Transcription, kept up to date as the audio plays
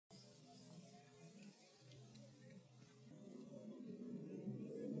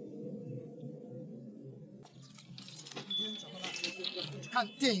看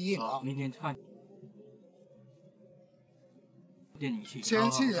电影啊。明天看电影去。先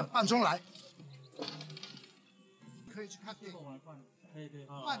7点半钟来，可以去看电影。对，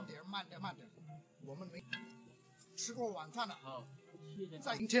慢点。我们没吃过晚饭了。好，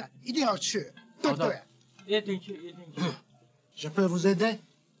在明天一定要去，对不对？一定去。Je peux vous aider？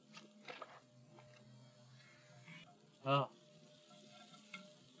 啊，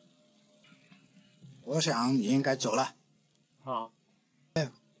我想你应该走了。好。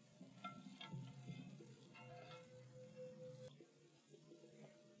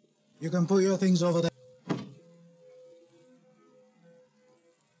You can put your things over there.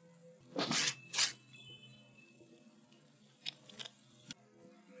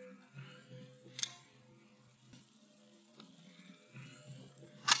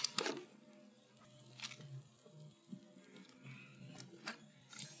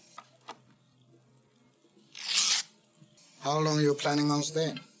 How long are you planning on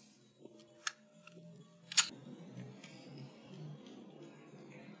staying?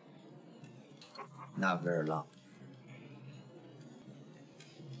 Not very long.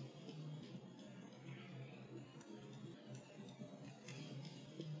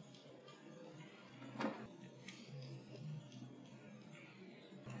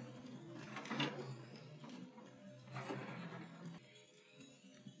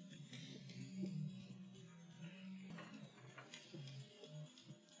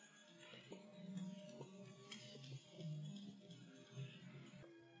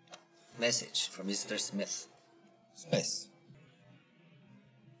 Message from Mr. Smith. Smith.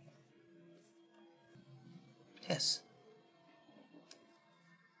 Yes.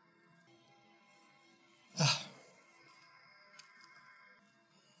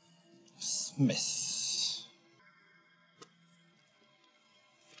 Smith.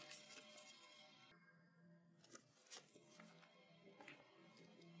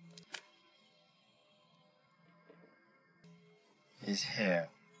 His hair.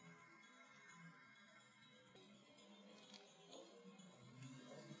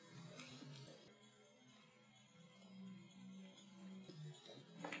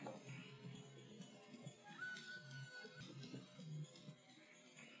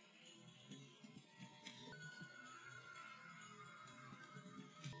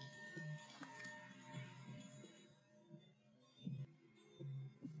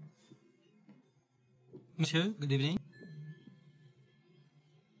 Monsieur, good evening.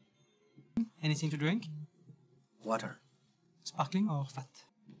 Anything to drink? Water. Sparkling or fat?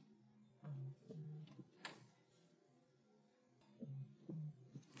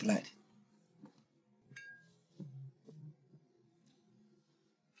 Light.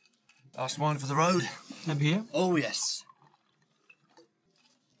 Last one for the road. A beer? Oh, yes.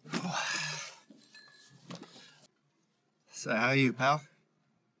 So how are you, pal?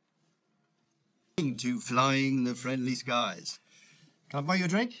 To flying the friendly skies. Can I buy you a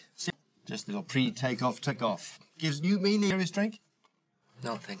drink? Just a little pre-takeoff, take-off. Gives you me nearest drink?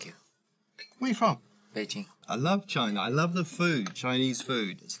 No, thank you. Where are you from? Beijing. I love China. I love the food. Chinese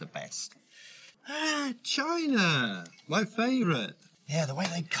food. It's the best. Ah, China. My favourite. Yeah, the way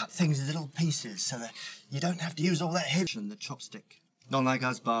they cut things in little pieces so that you don't have to use all that heavy and the chopstick. Not like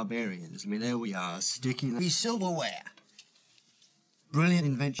us barbarians. I mean, there we are, sticking the silverware. Brilliant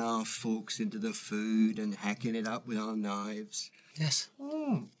invention. Our forks into the food and hacking it up with our knives. Yes.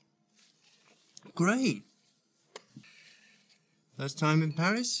 Great. First time in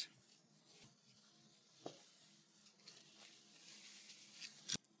Paris?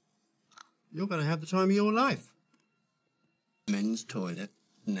 You're going to have the time of your life. Men's toilet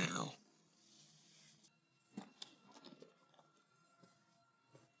now.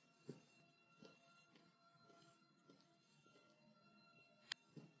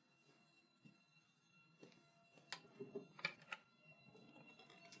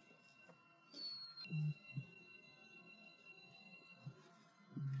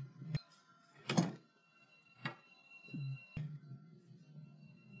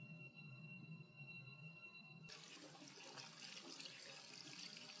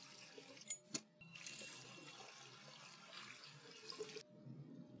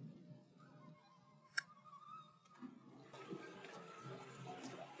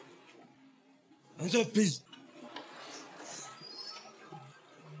 Hands up, please.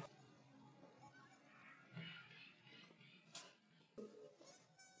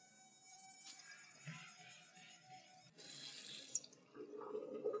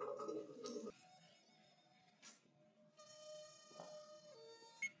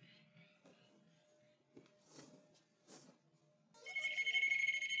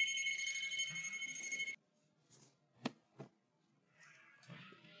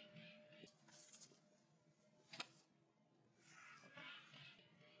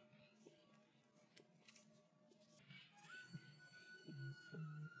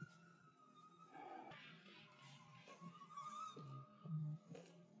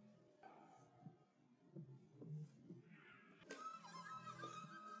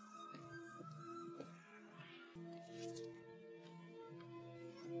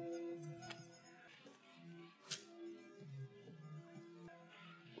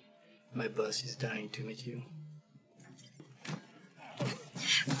 My boss is dying to meet you.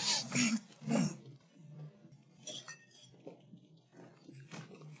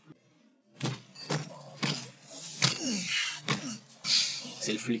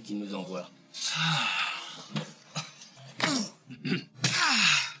 C'est le flic qui nous envoie.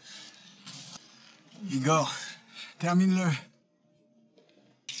 Igor, termine-le.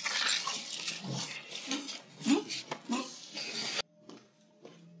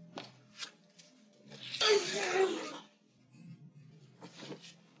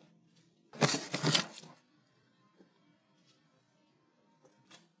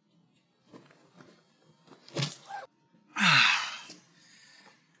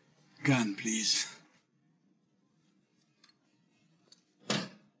 Gun, please.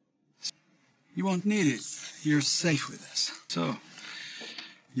 You won't need it. You're safe with us. So,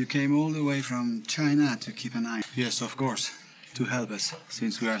 you came all the way from China to keep an eye. Yes, of course. To help us,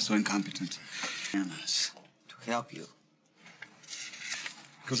 since we are so incompetent. Yes. To help you.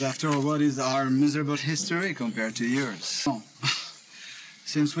 Because after all, what is our miserable history compared to yours? Oh.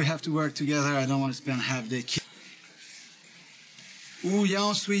 Since we have to work together, I don't want to spend half day killing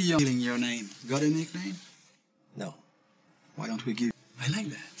your name. Got a nickname? No. Why don't we give... I like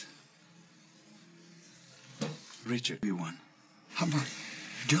that. Richard, you won. How about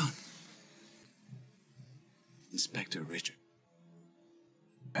John? Inspector Richard.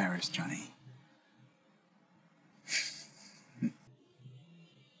 Paris, Johnny.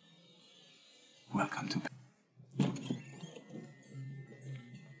 Welcome to...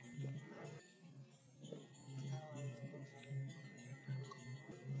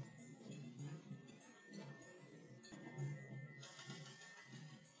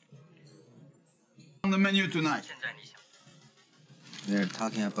 On the menu tonight. They're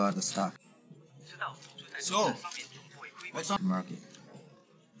talking about the stock So, what's on? market.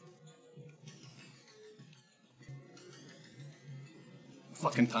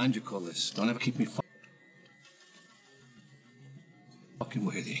 Fucking times you call this. Don't ever keep me fucking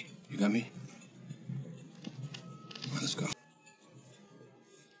worthy. You got me? Come on, let's go.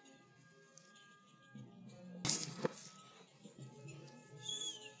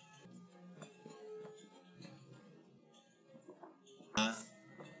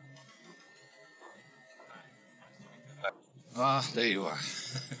 There you are.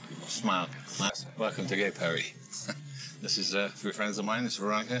 Smile. Nice. Welcome to Gay Perry. This is three friends of mine. This is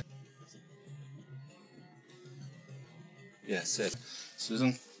Veronica. Yeah, sit.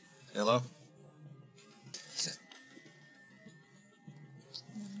 Susan. Hello. Sit.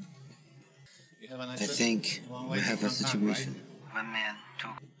 You have a nice I trip? think Long way we to have a come back, situation. right? One man, two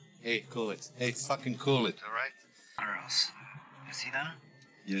Hey, cool it. Hey, fucking cool it. All right. girls. You see them?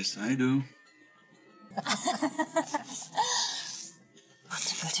 Yes, I do. Want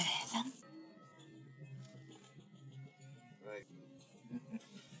to go to heaven? Right.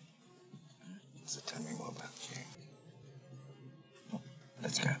 So tell me more about you.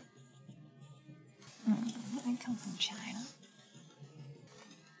 Let's go. I come from China.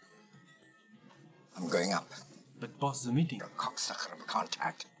 I'm going up. But boss, the meeting. Your cocksucker of a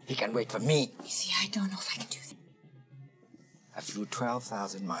contact. He can wait for me. You see, I don't know if I can do this. I flew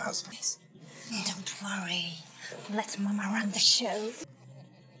 12,000 miles. Don't worry. Let Mama run the show.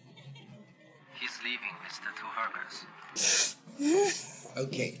 He's leaving with the 2 workers.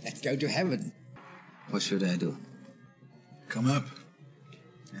 Okay, let's go to heaven. What should I do? Come up.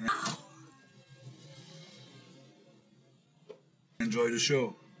 Enjoy the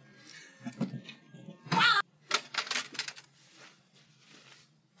show.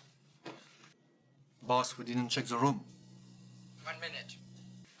 Boss, we didn't check the room. 1 minute.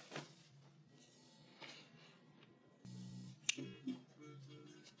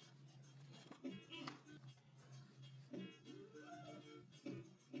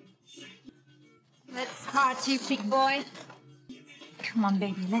 Let's party, big boy. Come on,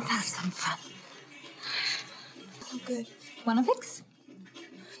 baby. Let's have some fun. So good. Wanna fix?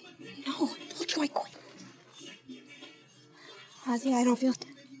 No, don't try quick. Ozzy, I don't feel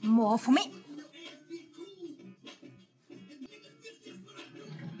more for me.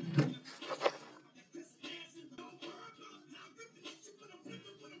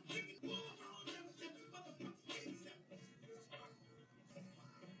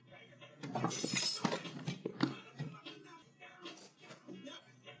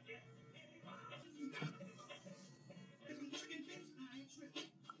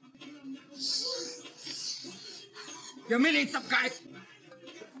 Your minutes up, guys!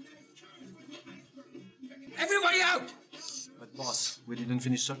 Everybody out! But boss, we didn't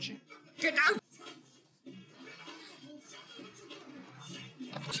finish searching. Get out!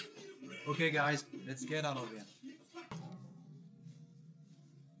 Okay, guys, let's get out of here.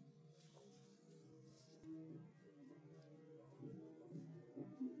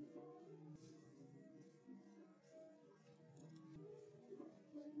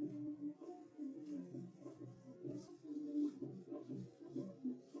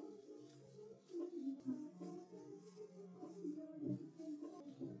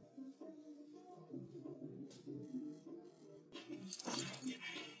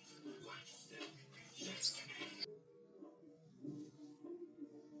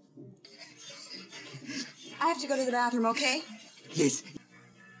 I have to go to the bathroom, okay? Yes.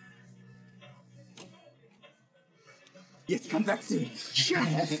 Yes, come back soon.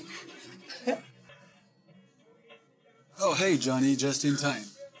 Oh, hey, Johnny, just in time.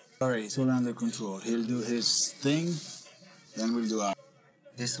 Sorry, it's all under control. He'll do his thing, then we'll do ours.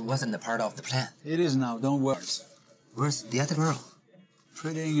 This wasn't a part of the plan. It is now, don't worry. Where's the other girl?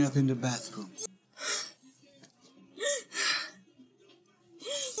 Prettying up in the bathroom.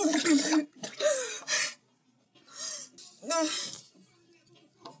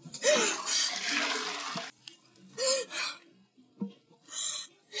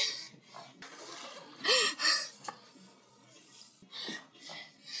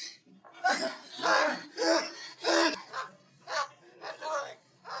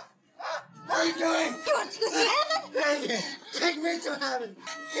 What are you doing? You want to go to heaven? Take me to heaven.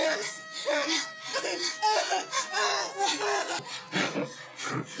 Yes.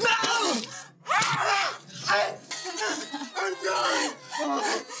 No! I'm going.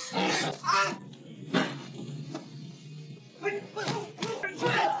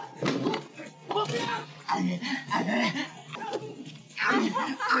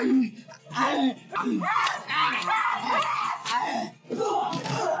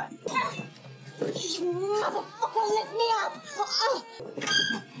 You motherfucker, let me up!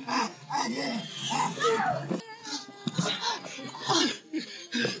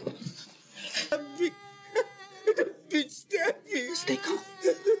 Bitch stabbed me. Stay calm.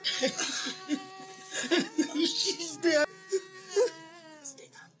 She's dead. Stay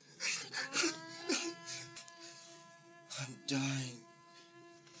calm. I'm dying.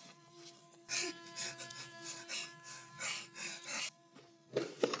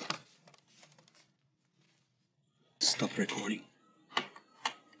 Stop recording.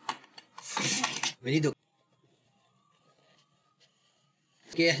 We need to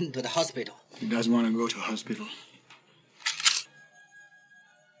get him to the hospital. He doesn't want to go to hospital.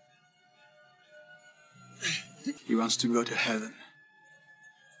 He wants to go to heaven.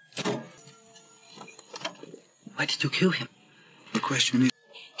 Why did you kill him? The question is...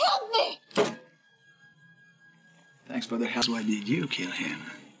 Help me! Thanks for the help. Why did you kill him?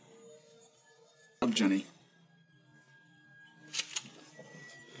 Help, Johnny.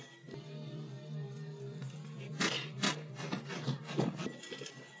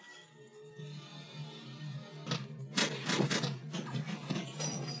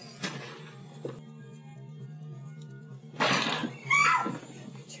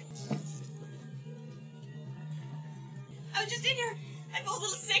 I was just in here. I felt a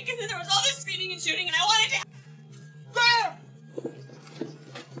little sick, and then there was all this screaming and shooting, and I wanted to. Help!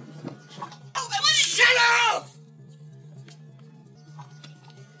 I wanted to. Shut up!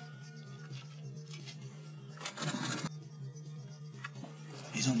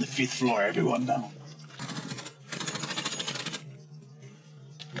 He's on the 5th floor, everyone down.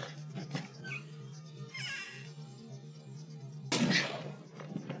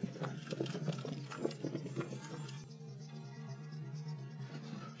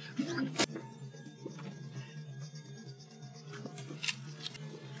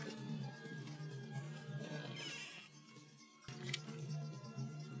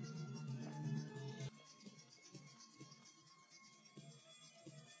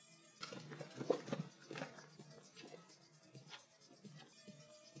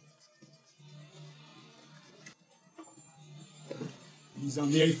 He's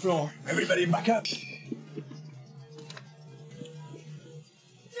on the 8th floor. Everybody back up.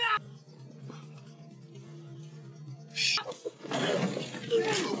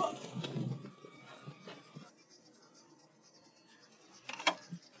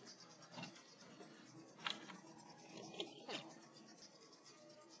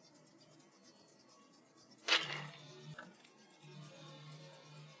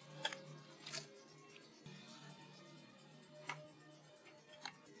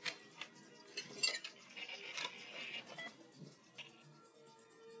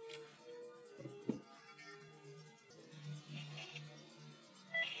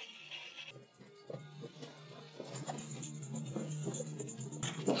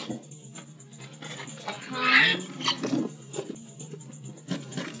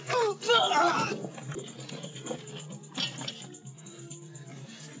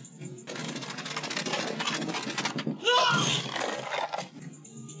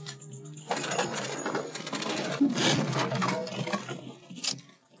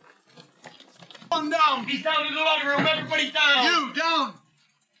 One down! He's down in the laundry room! Everybody down! You, down!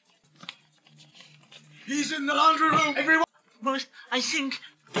 He's in the laundry room! Everyone! But I think...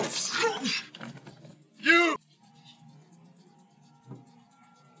 You!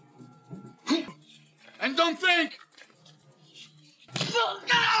 And don't think!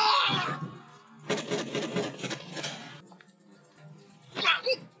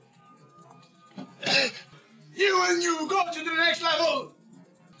 You and you go to the next level!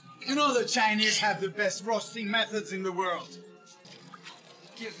 You know the Chinese have the best roasting methods in the world.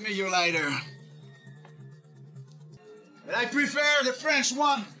 Give me your lighter. But I prefer the French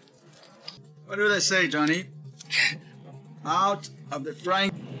one. What do they say, Johnny? Out of the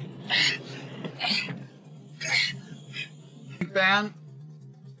frying pan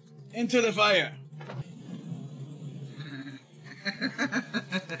into the fire.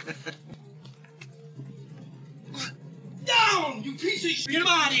 Down! You piece of shit! Get him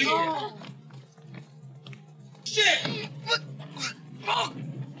out of here! Oh. Shit!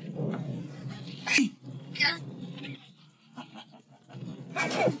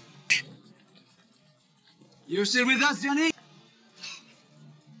 You still with us, Johnny?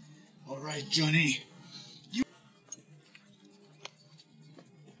 All right, Johnny. You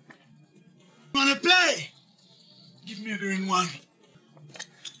wanna play? Give me a green one.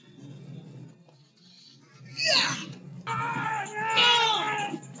 Yeah!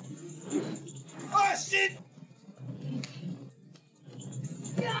 Oh, shit!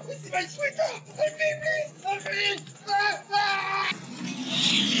 This is my sweater! Help me, please! Help me!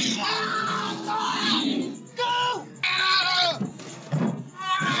 Go!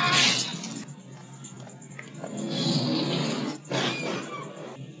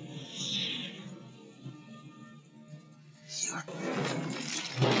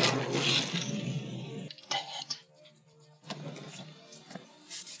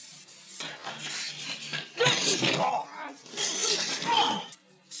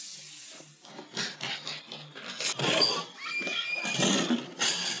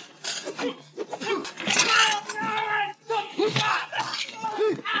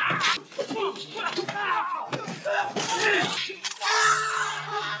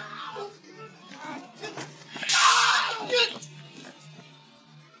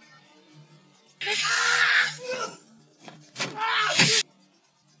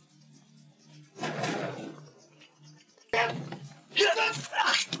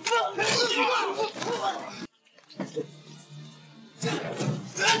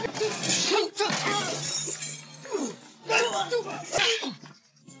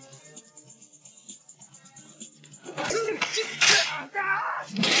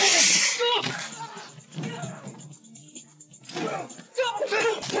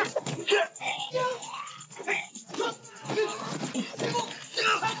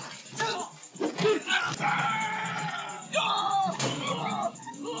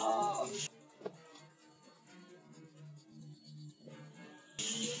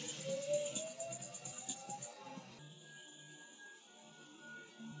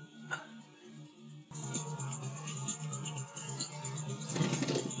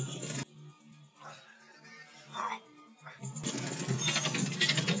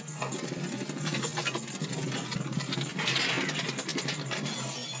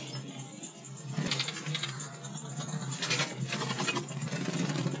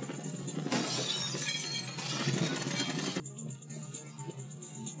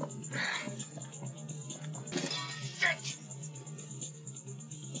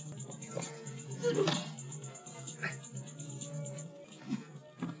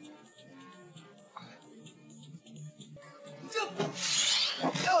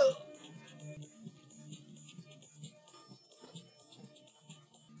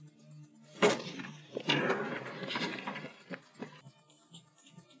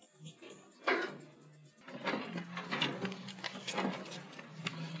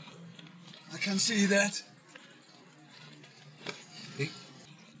 I can see that.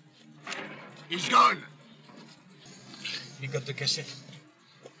 He's gone! You got the cassette.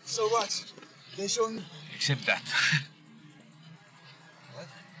 So what? They shown Except that.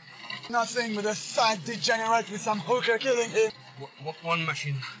 nothing but a fat degenerate with some hooker killing him. One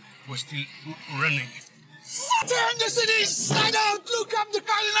machine was still running. What Anderson is? I don't look up the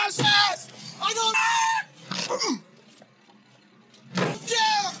cardinal's ass! I don't...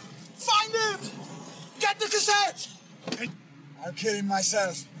 Yeah! Find him! Get the cassette! I'll kill him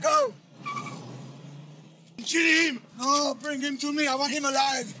myself. Go! Kill him! No, bring him to me. I want him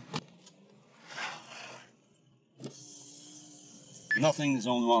alive. Nothing is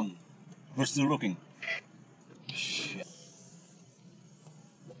on one. We're still looking.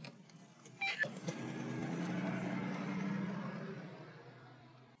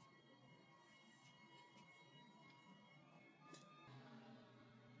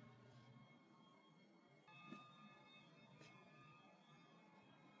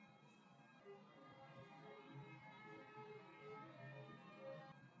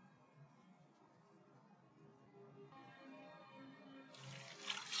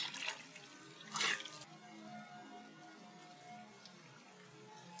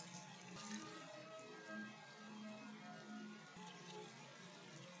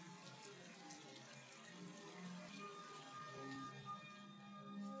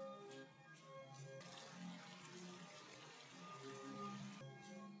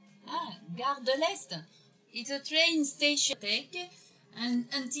 Gare de l'Est. It's a train station take, and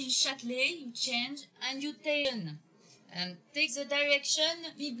until Châtelet you change and you take the direction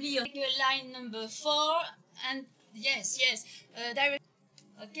Bibliothèque line number 4 and yes, direct.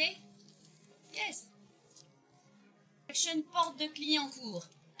 Okay? Yes. Direction Porte de Clignancourt,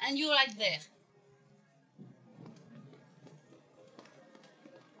 and you're right there.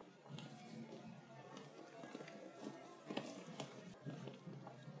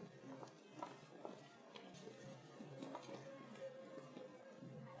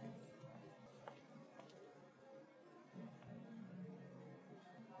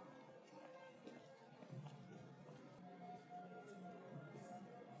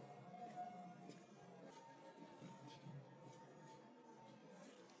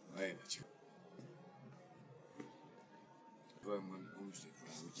 Ouais, bah tu vois, moi, le groupe, je l'ai pour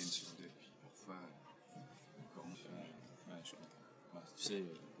un week-end sur deux, puis parfois, encore moins. Ouais, je comprends. Ouais, tu sais,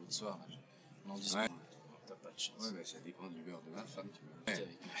 l'autre soir, on en discute. Ouais. T'as pas de chance. Ouais, bah ça dépend du beurre de ma femme, tu vois. Ouais.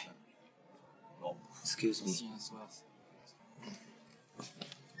 Bon, Excuse me. si un soir,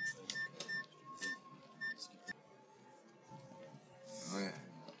 ouais.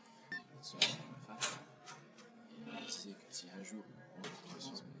 Un soir, ma femme. Et tu sais que si un jour,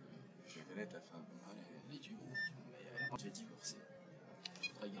 je connais ta femme, elle est dure. Mais tu es divorcé.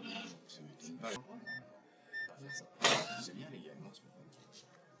 Tu voudrais gagner les gens. Tu ne peux pas faire ça. C'est bien légalement, c'est pas.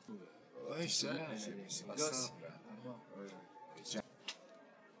 Ouais, je sais bien, c'est pas ça. Ouais.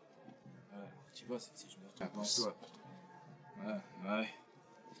 Tu vois, si je me retrouve dans toi. Ouais.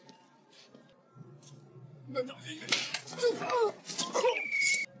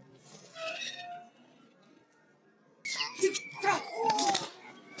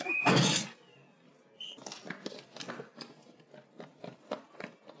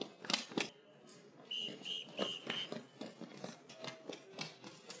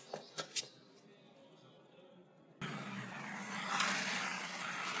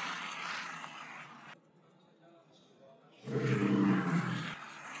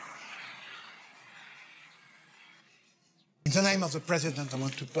 In the name of the President, I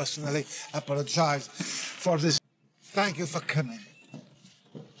want to personally apologize for this. Thank you for coming.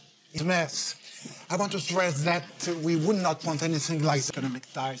 It's a mess. I want to stress that we would not want anything like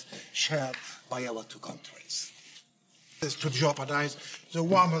economic ties shared by our two countries. This to jeopardize the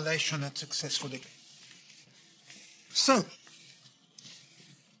warm relation and successfully. So,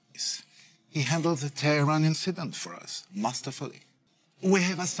 he handled the Tehran incident for us masterfully. We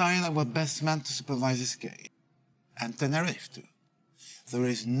have assigned our best man to supervise this case. And Tenerife, too. There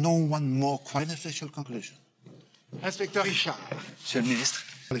is no one more beneficial conclusion. Inspector Richard. Monsieur le Ministre.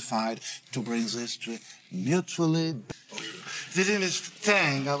 Qualified to bring this to a mutually... This is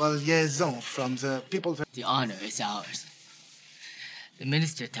thing of a liaison from the people... The honor is ours. The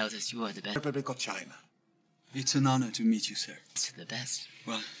minister tells us you are the best. Republic of China. It's an honor to meet you, sir. It's the best.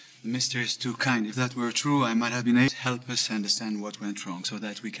 Well, the minister is too kind. If that were true, I might have been able to help us understand what went wrong so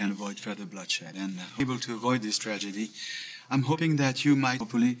that we can avoid further bloodshed. And able to avoid this tragedy, I'm hoping that you might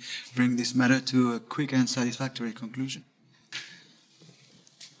hopefully bring this matter to a quick and satisfactory conclusion.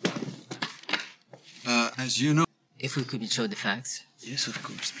 As you know... If we could show the facts. Yes, of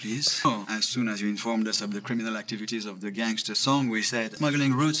course, please. As soon as you informed us of the criminal activities of the gangster song, we said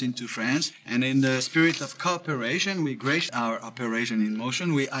smuggling routes into France, and in the spirit of cooperation, we graced our operation in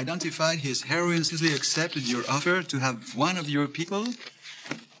motion. We identified his heroine, sincerely accepted your offer to have one of your people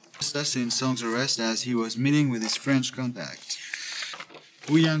assist us in Song's arrest as he was meeting with his French contact.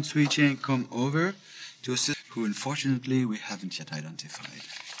 Wu Yang Sui Cheng come over to assist, who unfortunately we haven't yet identified.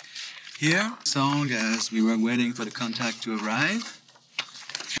 Here, Song, as we were waiting for the contact to arrive,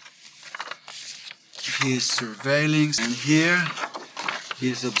 he is surveilling, and here he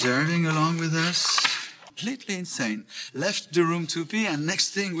is observing along with us. Completely insane. Left the room to pee, and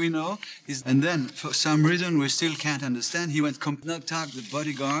next thing we know is... And then, for some reason we still can't understand, he went knocked out the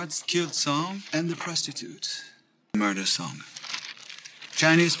bodyguards, killed Song, and the prostitute. Murder Song.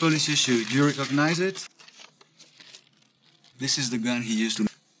 Chinese police issue. Do you recognize it? This is the gun he used to...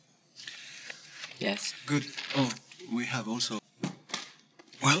 Yes. Good. Oh, we have also...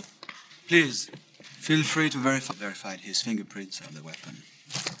 Well, please, feel free to verify his fingerprints on the weapon.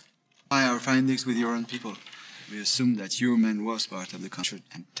 Our findings with your own people. We assume that your man was part of the country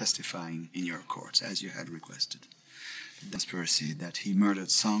and testifying in your courts, as you had requested. The conspiracy that he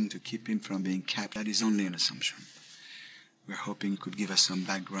murdered Song to keep him from being captured, that is only an assumption. We're hoping you could give us some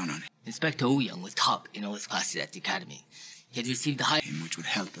background on him. Inspector Wu Yang was top in all his classes at the academy. He had received the highest which would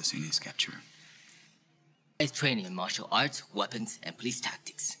help us in his capture. training in martial arts, weapons, and police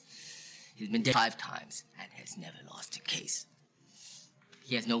tactics. He's been dead 5 times and has never lost a case.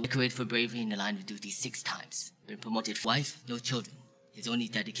 He has no record for bravery in the line of duty 6 times. Been promoted for wife, no children. His only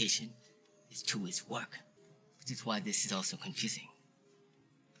dedication is to his work. Which is why this is also confusing.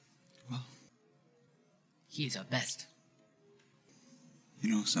 Well, he is our best. You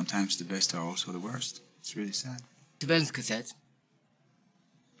know, sometimes the best are also the worst. It's really sad. Surveillance cassettes.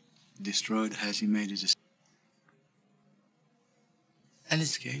 Destroyed as he made his and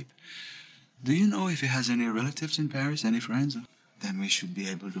escape. Do you know if he has any relatives in Paris, any friends? Then we should be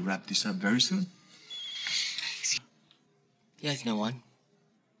able to wrap this up very soon. He has no one.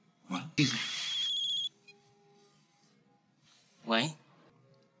 Well, Wait.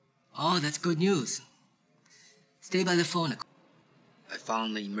 Oh, that's good news. Stay by the phone. I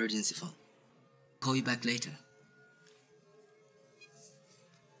found the emergency phone. Call you back later.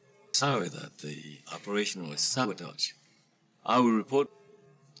 Sorry that the operation was sabotage. I will report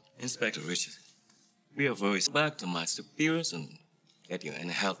Inspector Richard. We are very back to my superiors and get you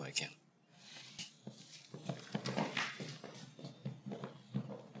any help I can.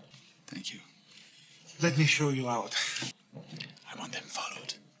 Thank you. Let me show you out. I want them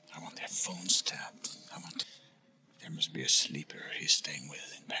followed. I want their phones tapped. There must be a sleeper he's staying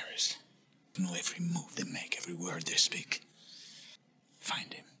with in Paris. Know every move they make, every word they speak.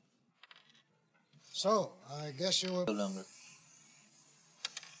 Find him. So, I guess you will... No longer.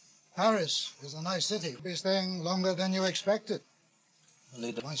 Paris is a nice city. You'll be staying longer than you expected.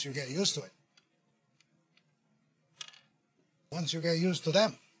 Later. Once you get used to it. Once you get used to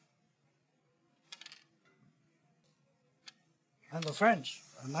them. And the French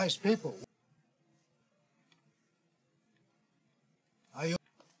are nice people. Are you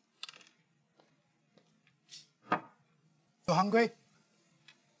hungry?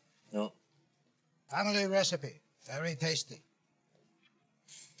 No. Family recipe. Very tasty.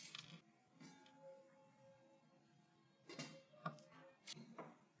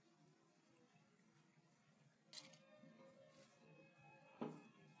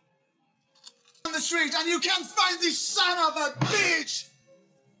 On the street and you can't find this son of a bitch!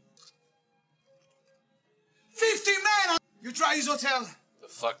 50 men! You try his hotel. The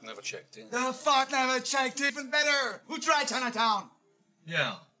fuck never checked in. The fuck never checked. Even better. Who tried Chinatown?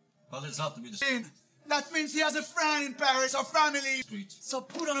 Yeah, well, it's not to be the That means he has a friend in Paris or family. street. So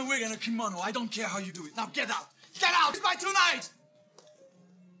put on a wig and a kimono. I don't care how you do it. Now get out. Get out. It's by tonight.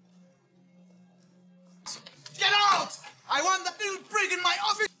 Get out. I want that little prig in my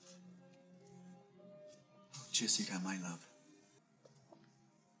office. Oh, Jessica, my love.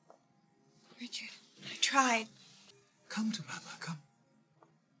 Richard, I tried. Come to Papa, come.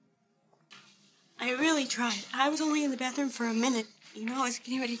 I really tried. I was only in the bathroom for a minute. You know, I was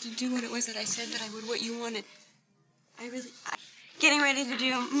getting ready to do what it was that I said that I would, what you wanted. Getting ready to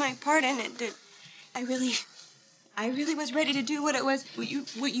do my part in it. I really was ready to do what it was,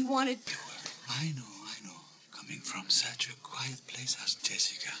 what you wanted. I know. Coming from such a quiet place as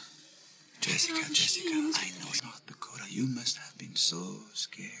Jessica. Jessica, I know it's North Dakota. You must have been so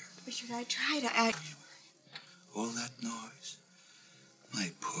scared. Richard, I tried. All that noise. My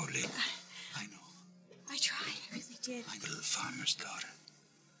poor little... I know. I tried. I really did. My little farmer's daughter.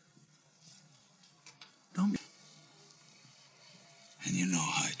 Don't be... And you know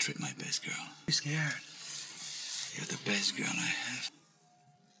how I treat my best girl. Be scared. You're the best girl I have.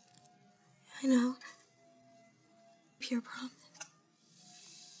 I know. Pure promise.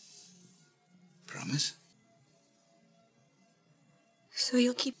 Promise? So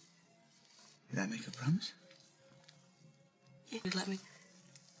you'll keep... Did I make a promise? You'd let me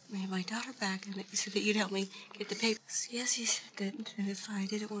have my daughter back and so that you'd help me get the papers. Yes, he said that if I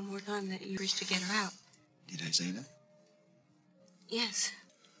did it one more time that you wished to get her out. Did I say that? Yes.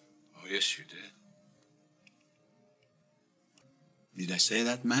 Oh, yes, you did. Did I say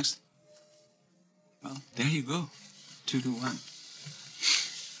that, Max? Well, there you go. 2-1.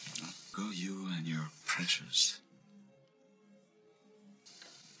 Go you and your precious.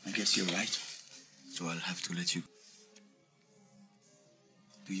 I guess you're right. So I'll have to let you.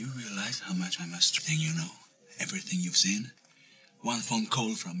 Do you realize how much I must think you know? Everything you've seen? One phone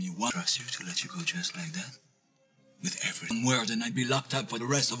call from you, one trust you to let you go just like that? With every word, and I'd be locked up for the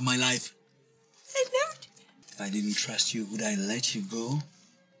rest of my life. I never. If I didn't trust you, would I let you go?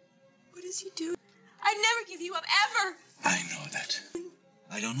 What does he do? I'd never give you up, ever. I know that.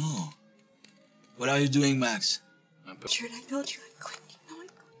 I don't know. What are you doing, Max? Richard, I told you I quit. You know I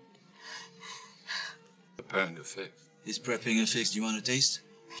quit. Preparing a fix. He's prepping a fix. Do you want a taste?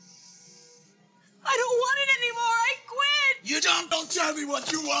 I don't want it anymore. I quit. You don't tell me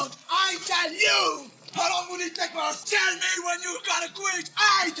what you want. I tell you. How long will it take for us? Tell me when you gotta quit.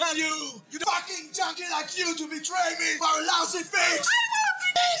 I tell you. You fucking junkie like you to betray me for a lousy fix. I won't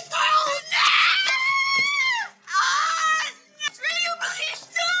believe you. Ah, betray you, please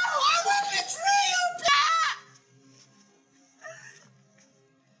do. I won't betray you.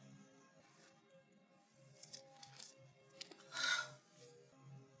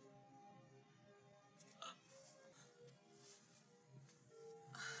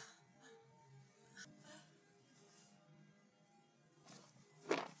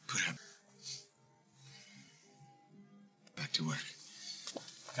 Back to work.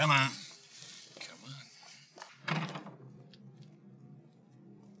 Come on. Come on.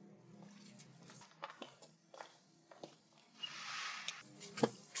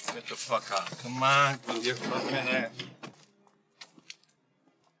 Get the fuck out. Come on. Put your fucking ass.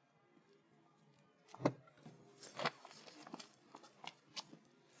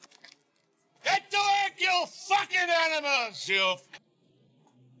 Get to work, you fucking animals, you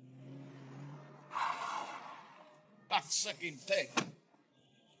cock-sucking pig.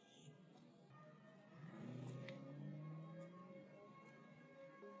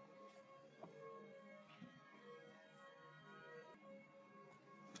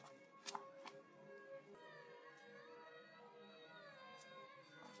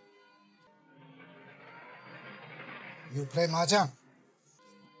 You play mahjong?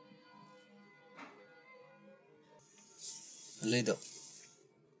 A little.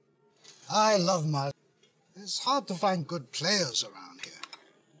 I love mahjong. It's hard to find good players around here.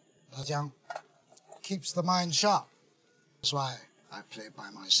 Mahjong keeps the mind sharp. That's why I play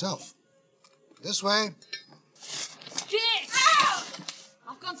by myself. This way. Shit!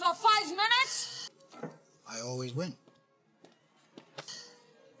 I've gone for 5 minutes. I always win.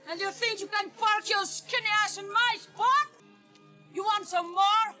 And you think you can park your skinny ass in my spot? You want some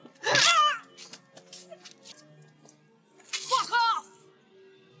more? Fuck off!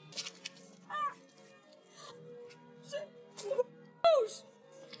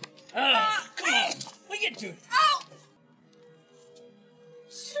 Come on. We get to it. Ow!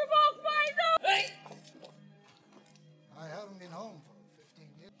 Smoke my nose! Hey! I haven't been home for 15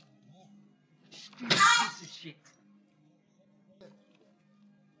 years. Piece of shit.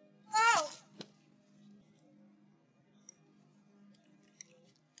 Ow!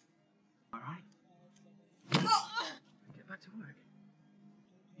 All right. Get back to work.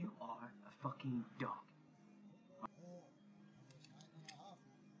 You are a fucking dog.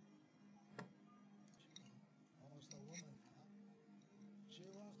 Almost a woman. She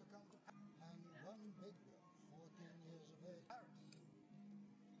wants to come to and one big girl, 14 years of age.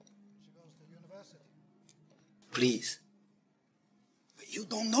 She goes to university. Please. But you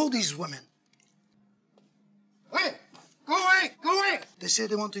don't know these women. Hey! Go away! Go away! They say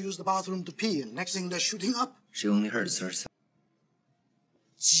they want to use the bathroom to pee, and next thing they're shooting up. She only hurts herself.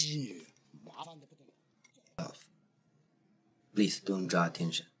 Please don't draw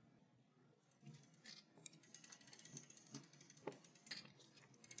attention.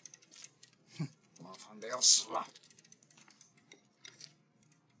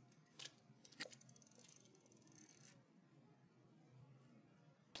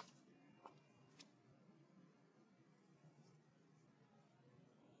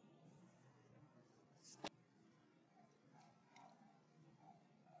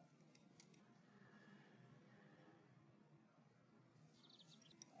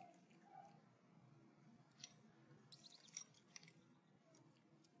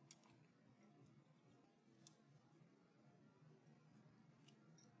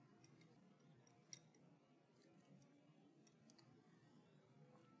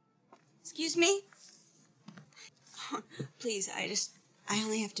 Excuse me? Please, I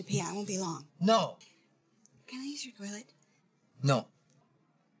only have to pee. I won't be long. No. Can I use your toilet? No.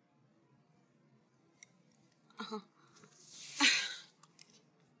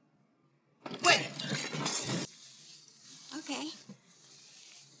 okay?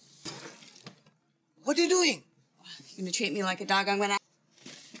 What are you doing? You're gonna treat me like a dog. I'm gonna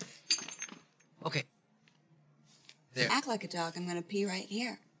Okay. There. act like a dog. I'm gonna pee right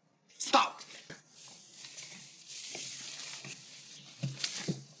here. Stop!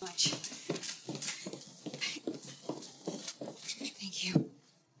 Much. Thank you.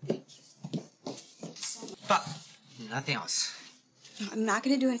 But nothing else. No, I'm not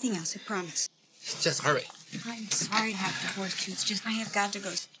gonna do anything else, I promise. Just hurry. I'm sorry to have to force you. It's just I have got to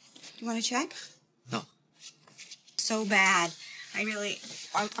go. You want to check? No. So bad. I'm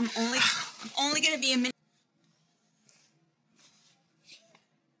only gonna be a minute.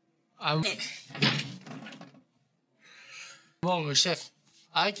 Wrong, chef.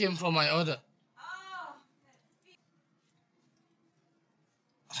 I came for my order.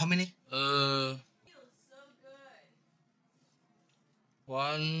 How many?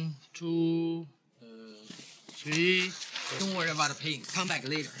 1, 2, 3. Don't worry about the paying. Come back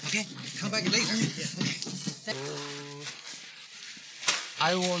later, okay? Come back later. Yeah, okay.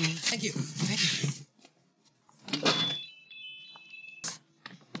 I want. Thank you. Thank you.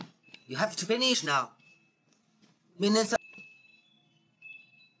 You have to finish now. Minutes up.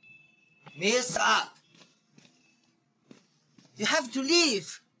 Minutes up. You have to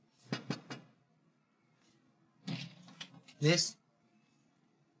leave. Miss?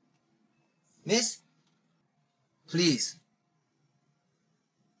 Miss? Please.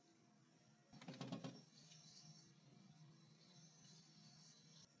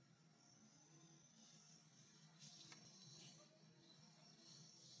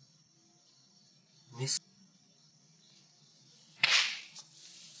 Miss?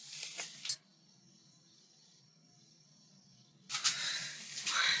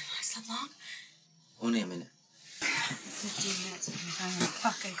 So long? Only a minute. 15 minutes of me finding a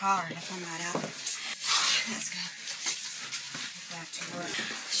fucking car and I found that out. That's good. Get back to work.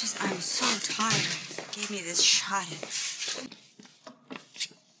 It's just, I'm so tired. Gave me this shot at.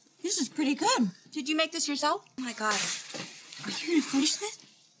 This is pretty good. Did you make this yourself? Oh my God. Are you gonna finish this?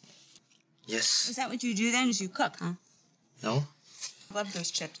 Yes. Is that what you do then? Is you cook, huh? No? I love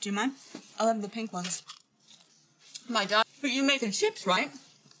those chips. Do you mind? I love the pink ones. My God. But you make the chips, right?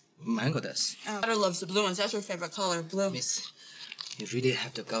 Mango does. Daughter loves the blue ones. That's her favorite color, blue. Miss, you really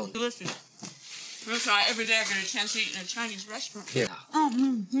have to go. Listen. Listen, every day I get a chance to eat in a Chinese restaurant. Here. Oh,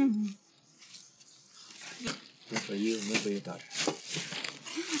 Good for you, good for your daughter.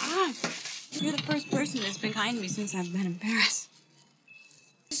 Ah, you're the first person that's been kind to me since I've been in Paris.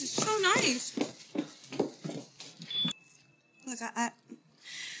 This is so nice. Look, I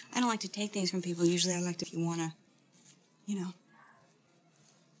don't like to take things from people. Usually I like to, if you want to, you know,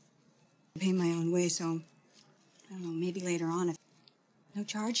 pay my own way, so, I don't know, maybe later on if... No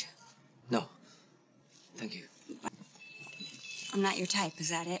charge? No. Thank you. I'm not your type, is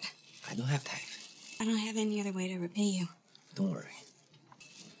that it? I don't have time. I don't have any other way to repay you. Don't worry.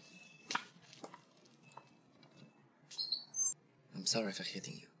 I'm sorry for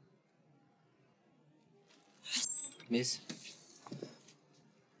hitting you. Miss?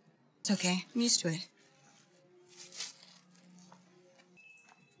 It's okay. I'm used to it.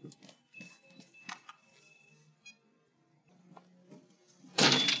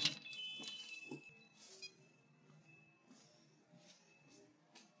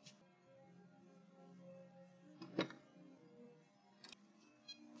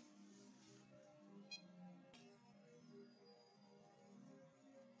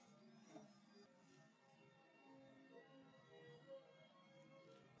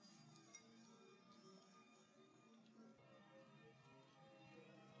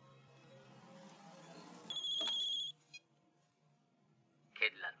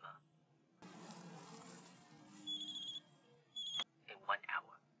 Kid Lalma. In 1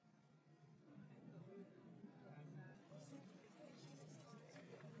 hour.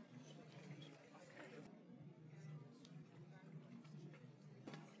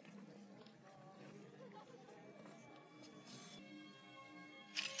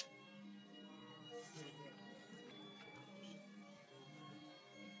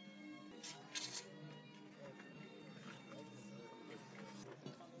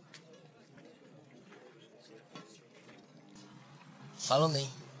 Follow me.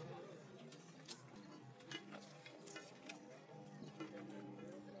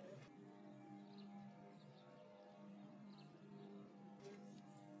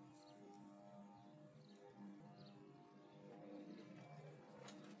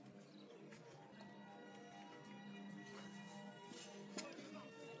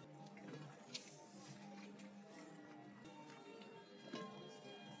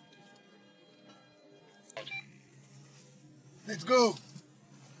 Let's go.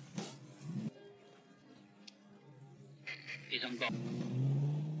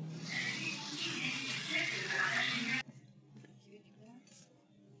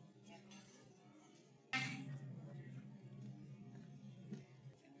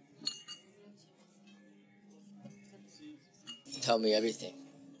 Tell me everything.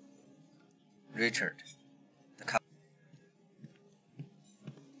 Richard, the cop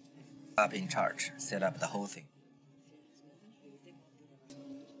in charge, set up the whole thing.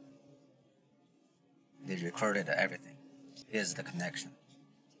 They recorded everything. Here's the connection.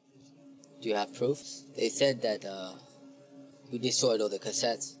 Do you have proof? They said that you destroyed all the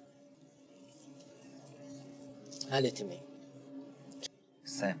cassettes. Hand it to me.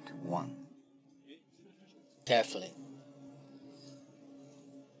 Except one. Carefully.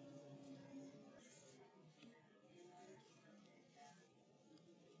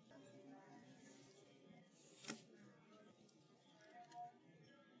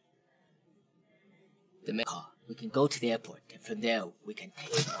 The main car. We can go to the airport, and from there we can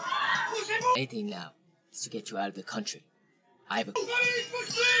take it. Anything now is to get you out of the country. I have a... Bouge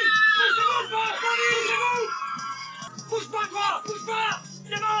pas, toi! Bouge pas!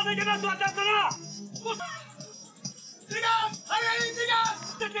 Démarre, dégage sur la table de là! Dégage! Allez, dégage!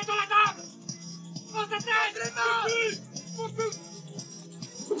 Tête sur la table! Pose ta tête! Les mains! Bouge plus!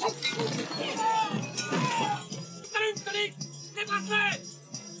 Salut, salut! Les bracelets!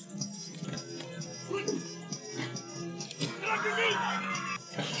 C'est la cuisine!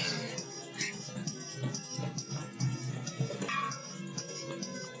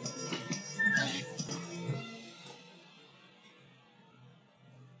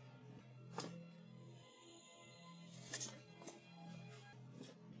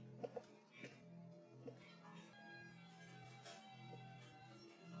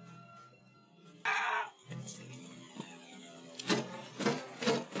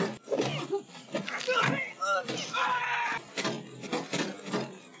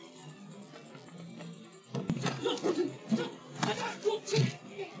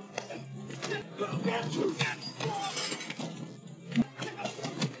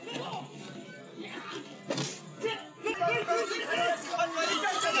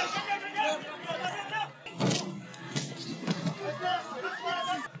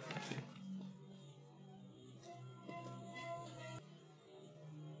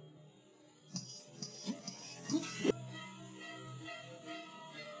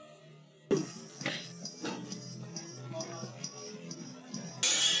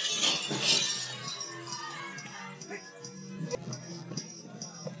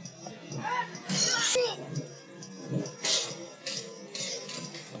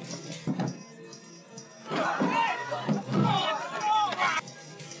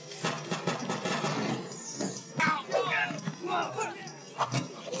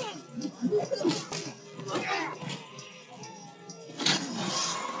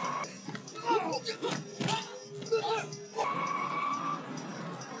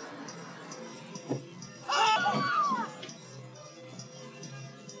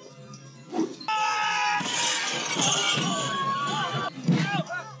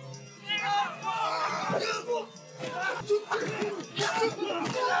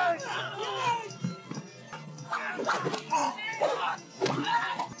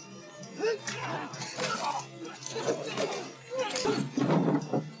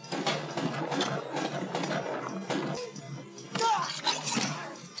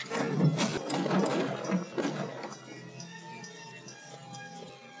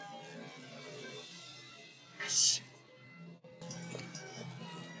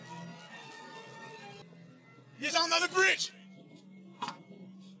 He's on the bridge!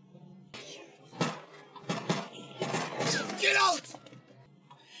 Get out!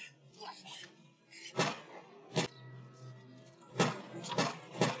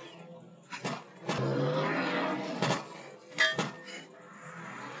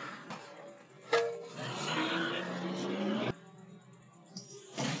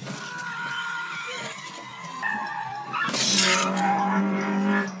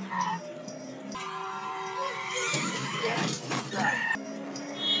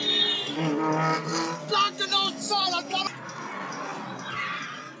 Block the north side, I've got it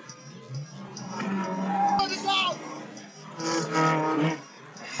out!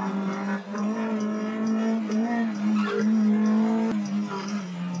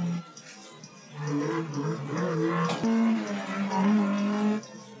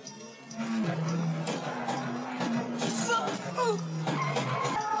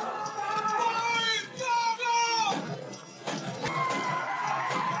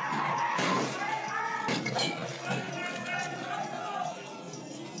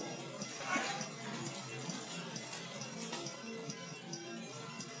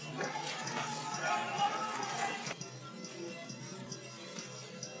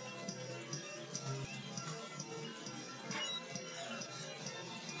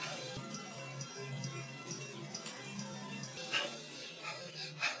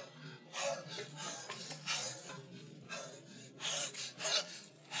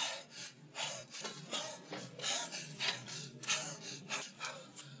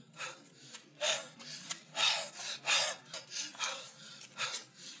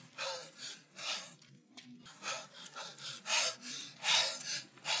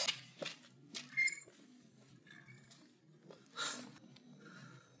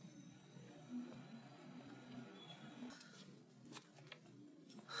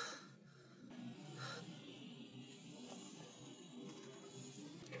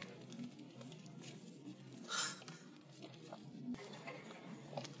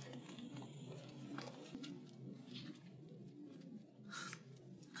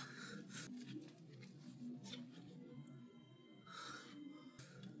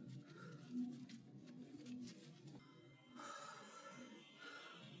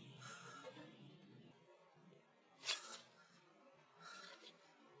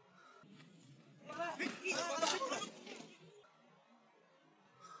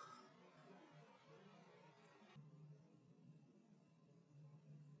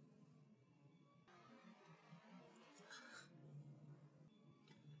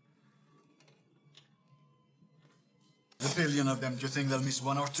 The billion of them, do you think they'll miss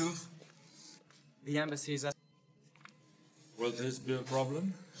one or two? The embassy is asking. Will this be a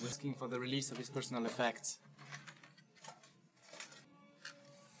problem? We're asking for the release of his personal effects.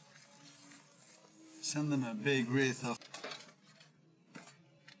 Send them a big wreath of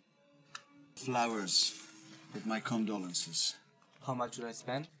flowers with my condolences. How much should I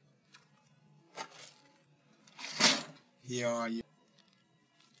spend? Here are you.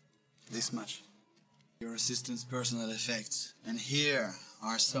 This much. Your assistant's personal effects. And here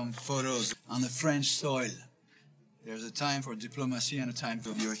are some photos on the French soil. There's a time for diplomacy and a time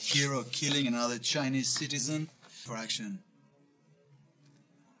for your hero killing another Chinese citizen for action.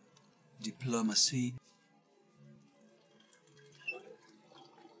 Diplomacy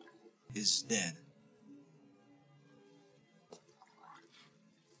is dead.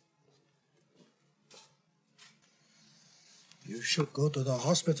 You should go to the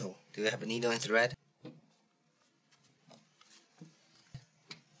hospital. Do you have a needle and thread?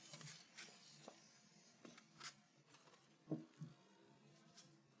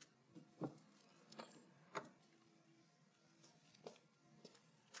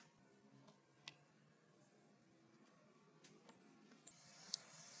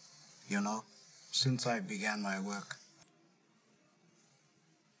 You know, since I began my work,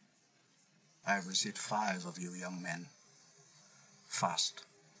 I've received 5 of you young men. Fast.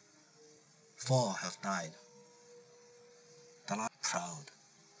 4 have died. The last proud,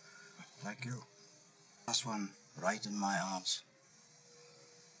 like you. Last one right in my arms.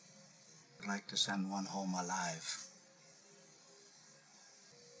 I'd like to send one home alive.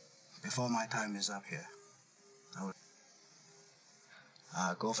 Before my time is up here, I would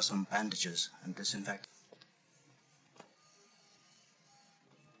go for some bandages and disinfect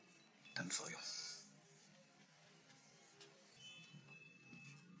them for you.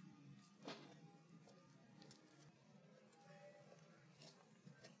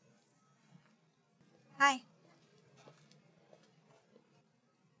 Hi.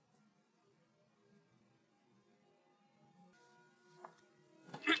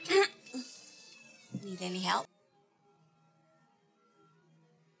 Need any help?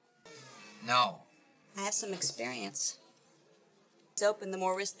 No. I have some experience. It's open, the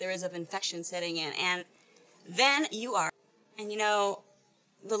more risk there is of infection setting in, and then you are. And you know,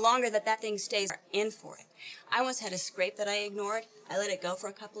 the longer that thing stays in for it. I once had a scrape that I ignored. I let it go for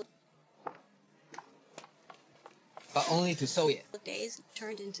a couple But only to sew it. of days. It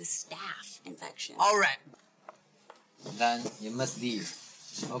turned into staph infection. All right. Then you must leave.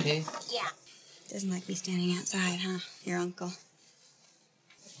 Okay? Yeah. Doesn't like me standing outside, huh, your uncle?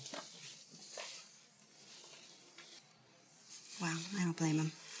 Well, I don't blame him.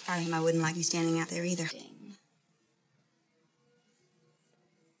 If I were him, I wouldn't like you standing out there either.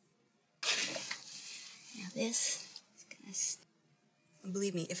 Now this is gonna...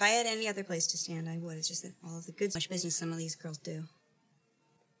 Believe me, if I had any other place to stand, I would. It's just that all of the good much business some of these girls do.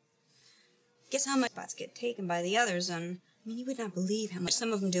 Guess how much spots get taken by the others, and I mean, you would not believe how much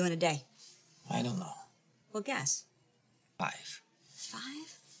some of them do in a day. I don't know. Well, guess. 5. 5?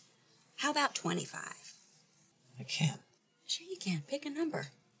 How about 25? I can't. Sure you can. Pick a number.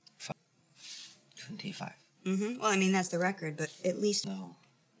 25. Mm-hmm. Well, I mean, that's the record, but at least... No.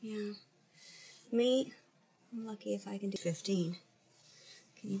 Yeah. Me, I'm lucky if I can do 15.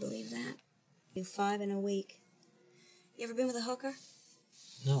 Can you believe that? Do 5 in a week. You ever been with a hooker?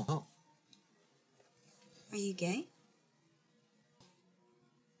 No. Are you gay?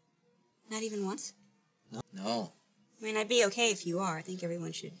 Not even once? No. I mean, I'd be okay if you are. I think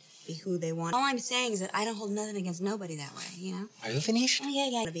everyone should be who they want. All I'm saying is that I don't hold nothing against nobody that way, you know? Are you finished? Oh,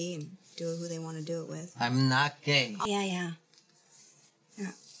 yeah. To be and do it who they want to do it with. I'm not gay. Oh, yeah.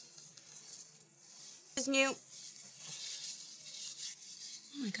 This is new.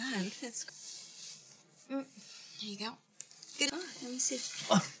 Oh, my God. Look at that. There you go. Good. Oh, let me see.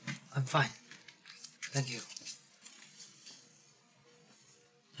 Oh, I'm fine. Thank you.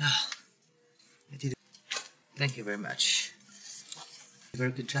 Ah, I did it. Thank you very much.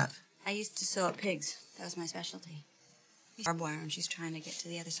 Very good job. I used to sew up pigs. That was my specialty. Barbed wire, and she's trying to get to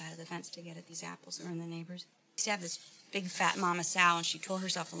the other side of the fence to get at these apples that are in the neighbors. I used to have this big fat mama sow, and she tore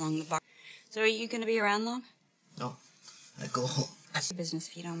herself along the bar. So are you going to be around long? No, I go home. That's your business,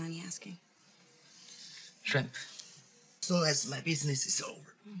 if you don't mind me asking. Shrimp. So as my business is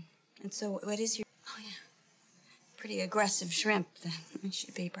over. And so what is your... Oh, yeah. Pretty aggressive shrimp, then. It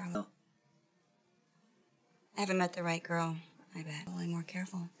should be, probably. No. I haven't met the right girl, I bet. I'll be more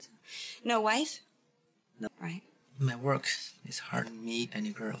careful. So. No wife? No. Right. My work is hard to meet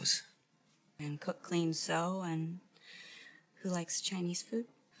any girls. And cook, clean, sew, and who likes Chinese food?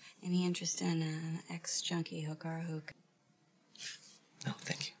 Any interest in an ex-junkie hooker who...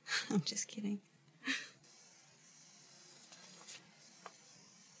 I'm just kidding.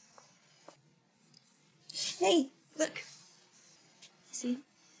 Hey, look. See?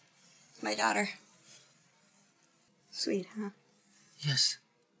 My daughter. Sweet, huh? Yes.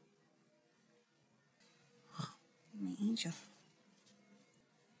 My angel.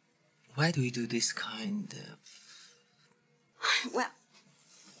 Why do you do this kind of Well,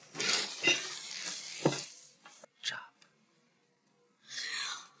 job?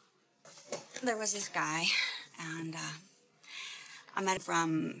 there was this guy, and I met him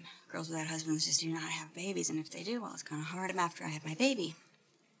from Girls Without Husbands Just Do Not Have Babies, and if they do, well, it's kind of hard after I had my baby.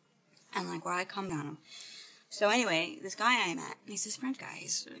 And, like, where I come down. So anyway, this guy I met, he's this French guy.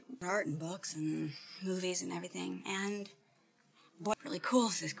 He's art and books and movies and everything. And, boy, really cool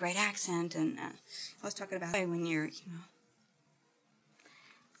with this great accent. And I was talking about when you're,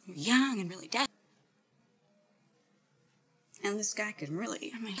 you're young and really deaf. And this guy could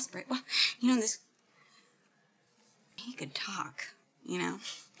really, he's great. Well, he could talk,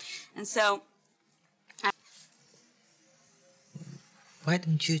 And so, why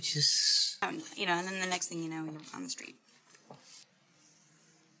don't you just and then the next thing you know, you're on the street.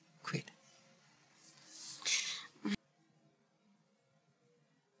 quit?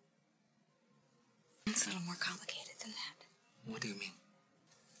 It's a little more complicated than that. What do you mean?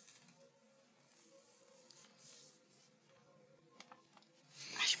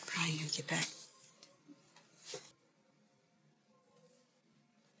 I should probably get back.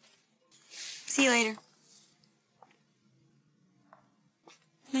 See you later.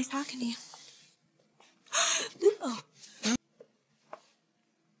 Nice talking to you. Lupo.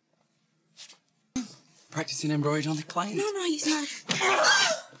 Practicing embroidery on the client. No, he's not.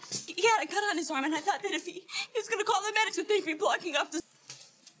 He had a cut on his arm, and I thought that if he was going to call the medics, would think me blocking off the...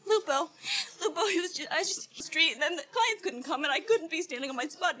 Lupo, I was just the street, and then the clients couldn't come, and I couldn't be standing on my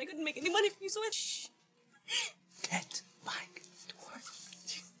spot, and I couldn't make any money for you, so I... Shh. Get back to work.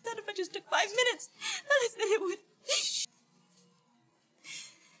 That if I just took 5 minutes, that is that it would... Shh.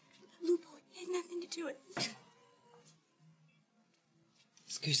 Lupo, it had nothing to do with it.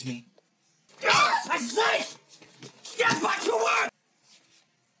 Excuse me. I say! Get back to work!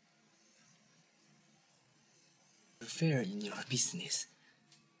 You're fair in your business,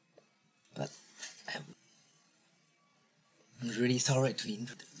 but I'm really sorry to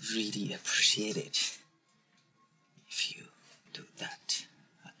really appreciate it if you do that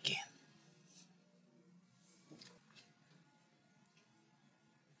again.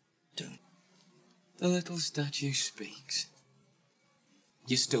 Don't. The little statue speaks.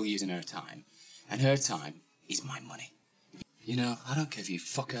 You're still using her time, and her time is my money. I don't care if you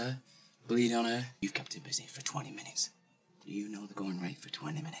fuck her, bleed on her, you've kept her busy for 20 minutes. Do you know the going rate for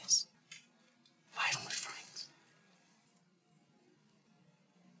 20 minutes? 500 francs.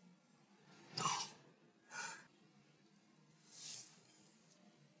 No.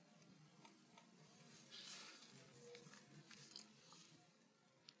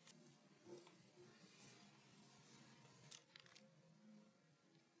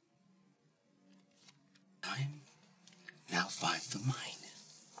 Time. Now 5 for mine.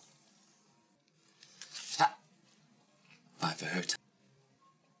 5 for her time.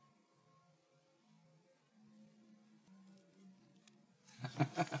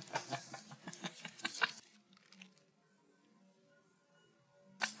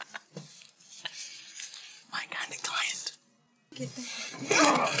 My kind of client. Get back.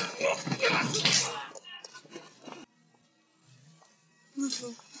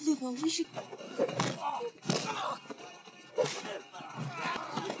 Lupo, we should...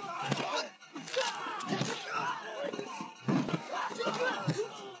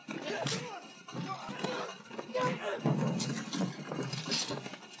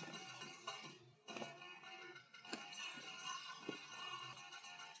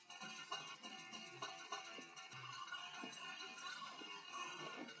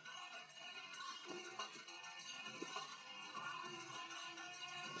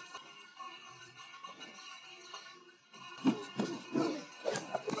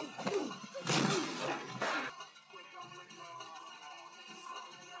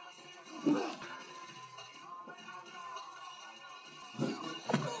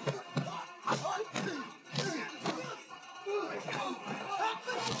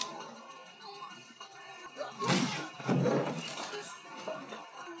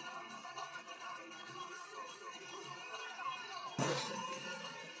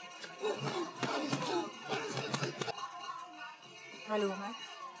 Hallo, Max.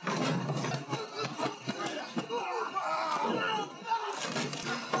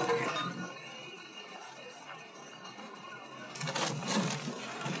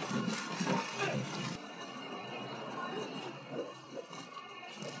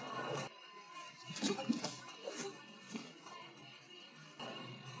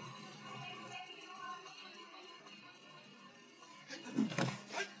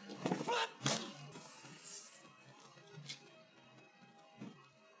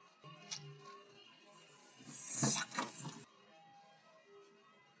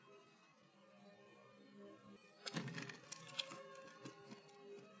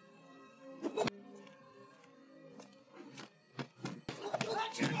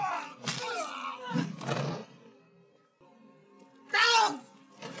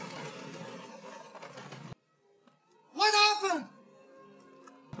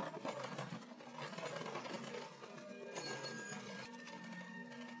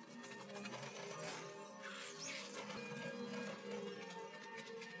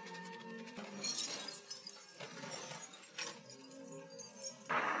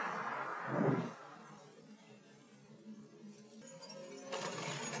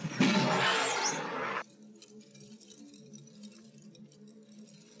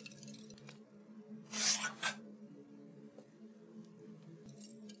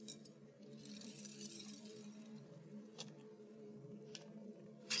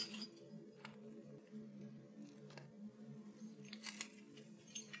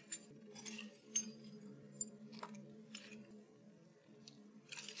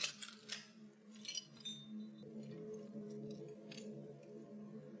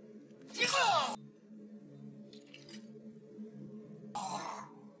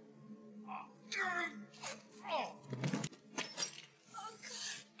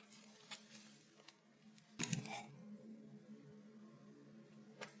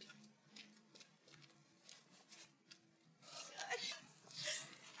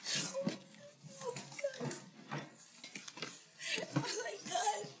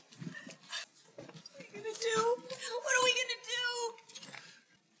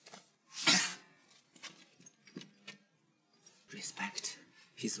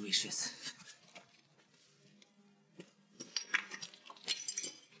 his wishes.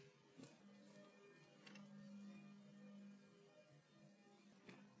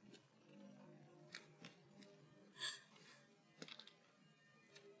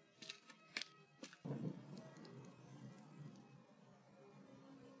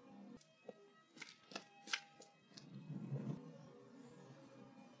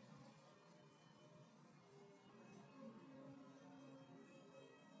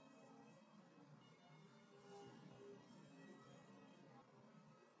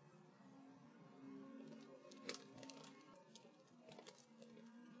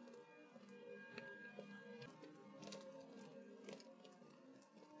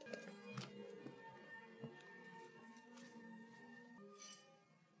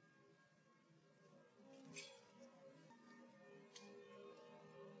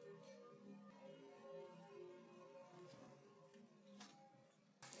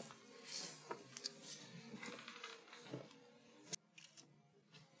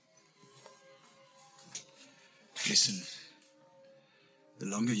 Listen, the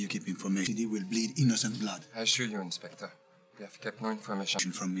longer you keep information, it will bleed innocent blood. I assure you, Inspector, we have kept no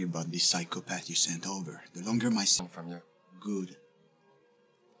information From me about this psychopath you sent over. The longer my son from you. Good.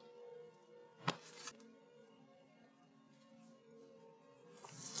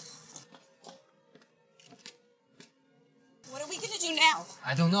 What are we gonna do now?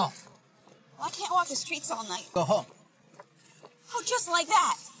 I don't know. Well, I can't walk the streets all night. Go home. Oh, just like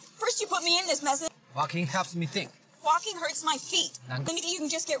that. First you put me in this mess. Walking helps me think. Walking hurts my feet. Now- Maybe you can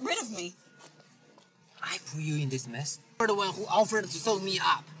just get rid of me. I put you in this mess. You were the one who offered to sew me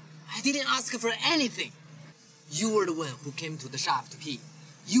up. I didn't ask for anything. You were the one who came to the shop to pee.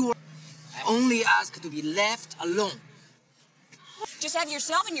 I only asked to be left alone. Just have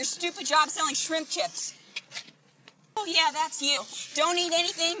yourself and your stupid job selling shrimp chips. Oh, yeah, that's you. Don't eat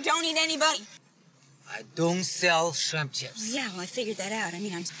anything, don't eat anybody. I don't sell shrimp chips. Yeah, well, I figured that out. I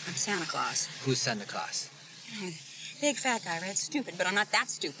mean, I'm Santa Claus. Who's Santa Claus? Big fat guy, right? Stupid, but I'm not that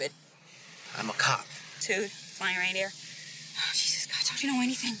stupid. I'm a cop. Dude, flying reindeer. Oh, Jesus, God, don't you know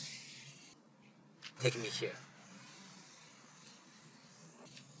anything? Take me here.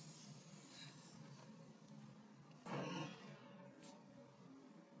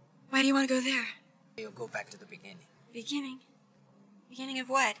 Why do you want to go there? You'll go back to the beginning. Beginning? Beginning of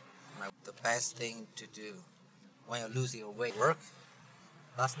what? The best thing to do when you lose your way. Work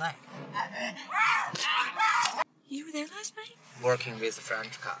last night. You were there last night? Working with a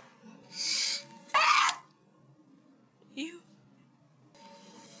French cop. You?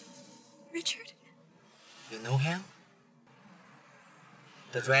 Richard? You know him?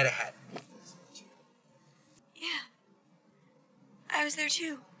 The redhead. Yeah. I was there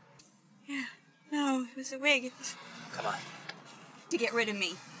too. Yeah. No, it was a wig. It was Come on. to get rid of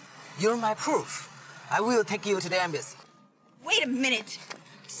me. You're my proof. I will take you to the embassy. Wait a minute.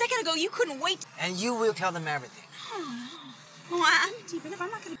 A second ago, you couldn't wait. And you will tell them everything. Oh, no. Oh, I'm deep enough. I'm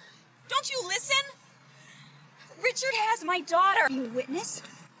not gonna. Don't you listen? Richard has my daughter. You witness?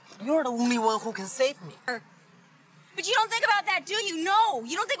 You're the only one who can save me. But you don't think about that, do you? No.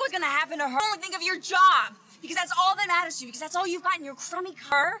 You don't think what's gonna happen to her. You only think of your job. Because that's all that matters to you. Because that's all you've got in your crummy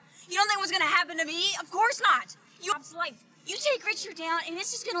car. You don't think what's gonna happen to me? Of course not. Job's life. You take Richard down, and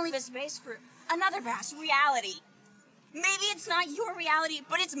it's just gonna leave a space for another vast reality. Maybe it's not your reality,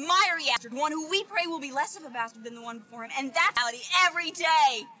 but it's my reality. One who we pray will be less of a bastard than the one before him. And that's reality every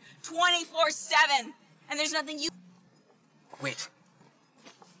day, 24/7. And there's nothing you Wait.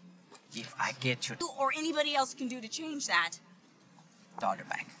 If I get your or anybody else can do to change that. daughter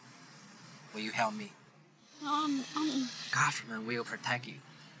back, will you help me? Government will protect you.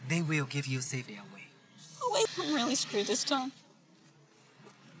 They will give you safely away. Oh, wait, I'm really screwed this time.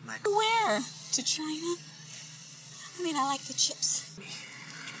 My Where? To China? I mean, I like the chips.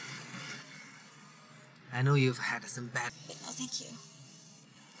 I know you've had some bad. Oh, thank you.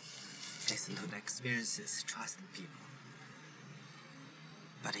 Listen to the experiences, trust in people.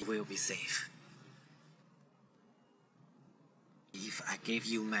 But it will be safe. If I gave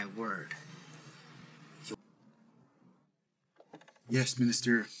you my word, Yes,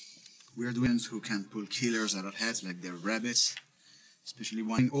 Minister. We are the ones who can pull killers out of heads like they're rabbits. Especially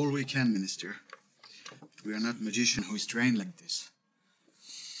one. All we can, Minister. We are not magicians who is trained like this.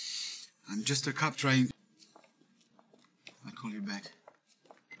 I'm just a cop trying. I'll call you back.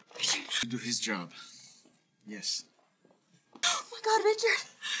 To do his job. Yes. Oh my God, Richard!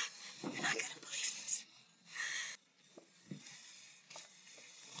 You're not gonna believe this.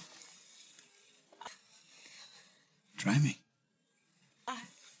 Try me.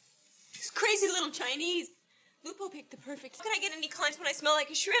 These crazy little Chinese. Lupo picked the perfect. How can I get any clients when I smell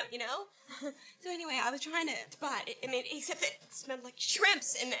like a shrimp, you know? So anyway, I was trying to spot it. I mean, except it smelled like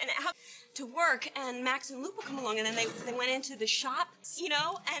shrimps and how to work. And Max and Lupo come along, and then they went into the shop, you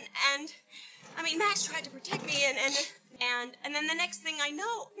know, and I mean, Max tried to protect me, and then the next thing I know,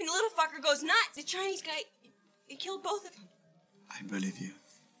 I mean, the little fucker goes nuts. The Chinese guy, he killed both of them. I believe you.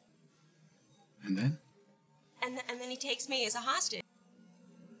 And then? And then he takes me as a hostage.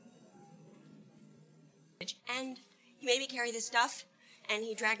 And he made me carry this stuff, and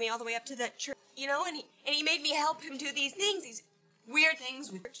he dragged me all the way up to the church, you know, and he made me help him do these things, these weird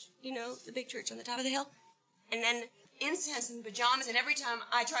things with, you know, the big church on the top of the hill. And then incense and pajamas, and every time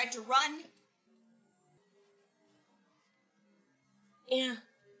I tried to run. Yeah.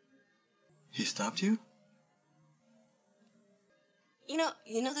 He stopped you? You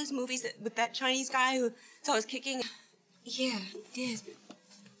know those movies with that Chinese guy who's always kicking? Yeah, he did.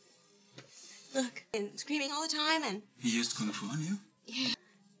 Look, and screaming all the time, and... He used Kung Fu on you? Yeah.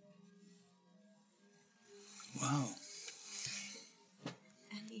 Wow.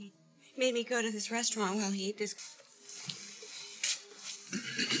 And he made me go to this restaurant while he ate this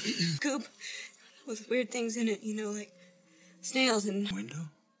coop with weird things in it, you know, like snails and... Window?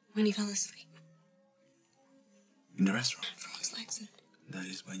 When he fell asleep. In the restaurant? From his legs. And... That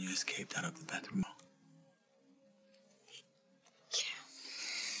is when you escaped out of the bathroom.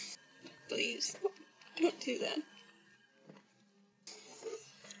 Please, don't do that.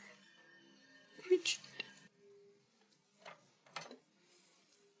 Richard.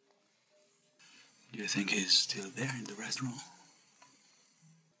 Do you think he's still there in the restaurant?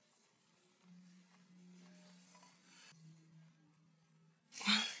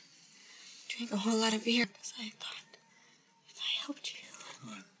 Well, I drank a whole lot of beer because I thought if I helped you...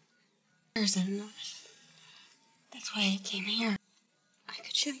 What? There's enough. That's why I came here. I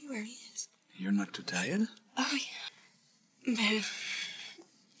could show you where he is. You're not too tired? Oh, yeah. But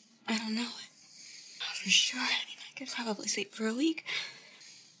I don't know. For sure. I mean, I could probably sleep for a week.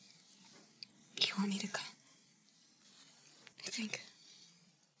 You want me to come? I think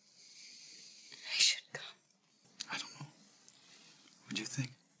I should come. I don't know. What do you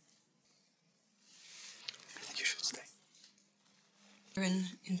think? I think you should stay. We're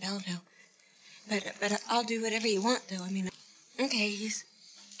in Belleville. But I'll do whatever you want, though. I mean, okay, he's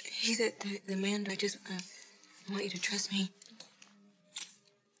the man. I just want you to trust me.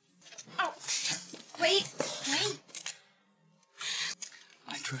 Oh, wait.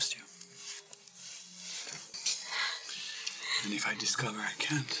 I trust you. And if I discover I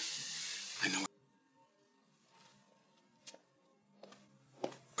can't, I know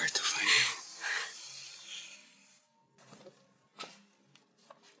where to find you.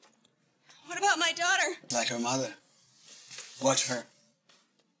 What about my daughter? Like her mother. Watch her.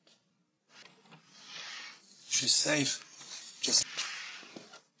 She's safe. Just...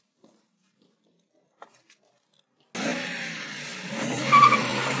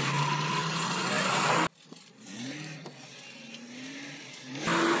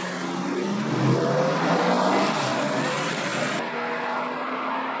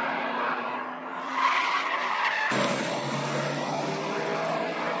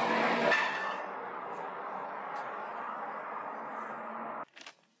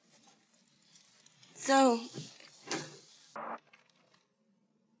 So,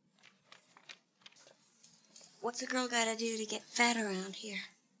 what's a girl gotta do to get fat around here?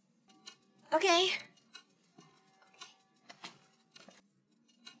 Okay.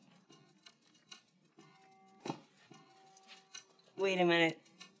 Wait a minute.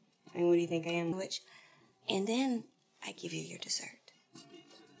 And what do you think I am? Which? And then I give you your dessert.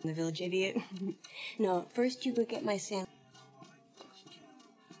 The village idiot? No, first you go get my sandwich.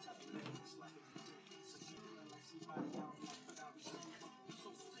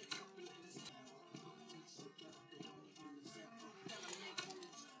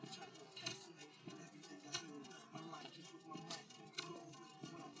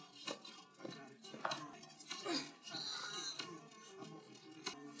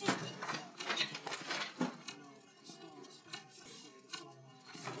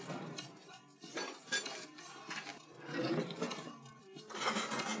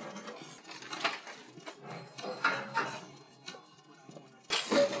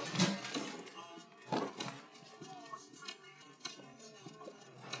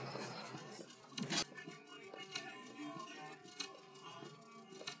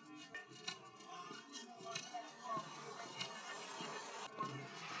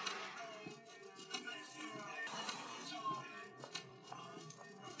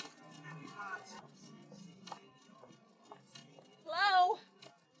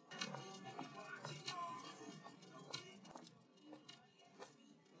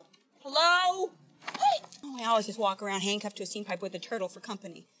 always just walk around handcuffed to a steam pipe with a turtle for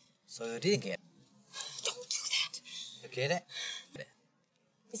company. So you didn't get it? Don't do that. You get it?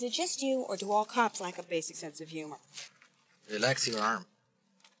 Is it just you, or do all cops lack a basic sense of humor? Relax your arm.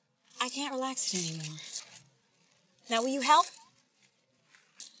 I can't relax it anymore. Now, will you help?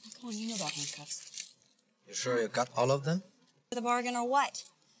 Now, come on, you know about handcuffs. You sure you got all of them? The bargain or what?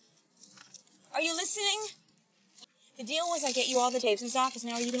 Are you listening? The deal was I get you all the tapes in his office.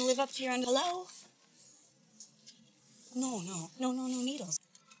 Now, are you going to live up to your end? Hello? No needles.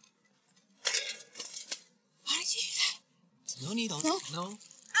 Why did you do that? No needles. No.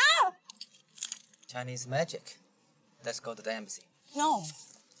 Ah! Chinese magic. Let's go to the embassy. No.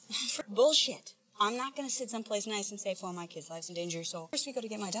 Bullshit. I'm not going to sit someplace nice and safe while my kid's life's in danger, so first we go to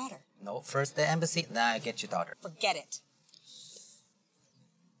get my daughter. No, first the embassy, then I get your daughter. Forget it.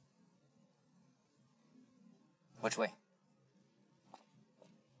 Which way?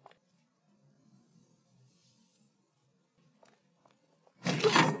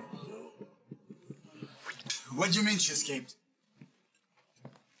 What do you mean she escaped?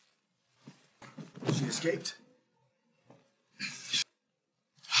 She escaped?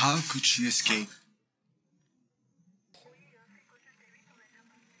 How could she escape?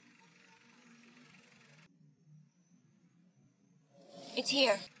 It's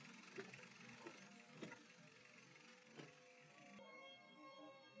here.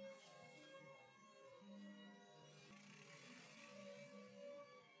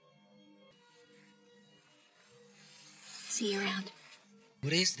 See you around.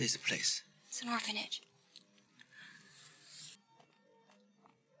 What is this place? It's an orphanage.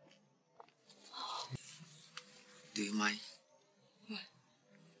 Do you mind? What?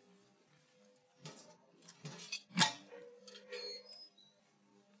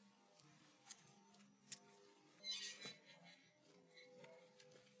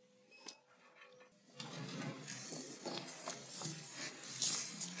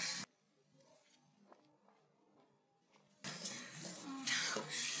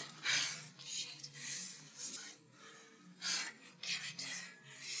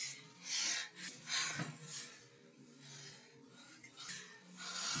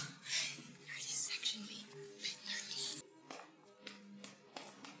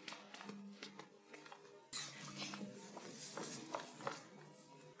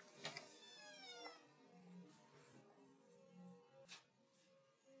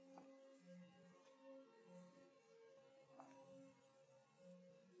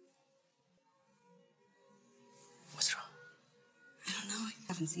 What's wrong? I don't know. I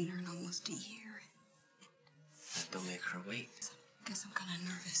haven't seen her in almost a year. Don't make her wait. Guess I'm kind of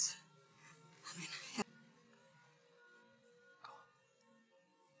nervous. I mean,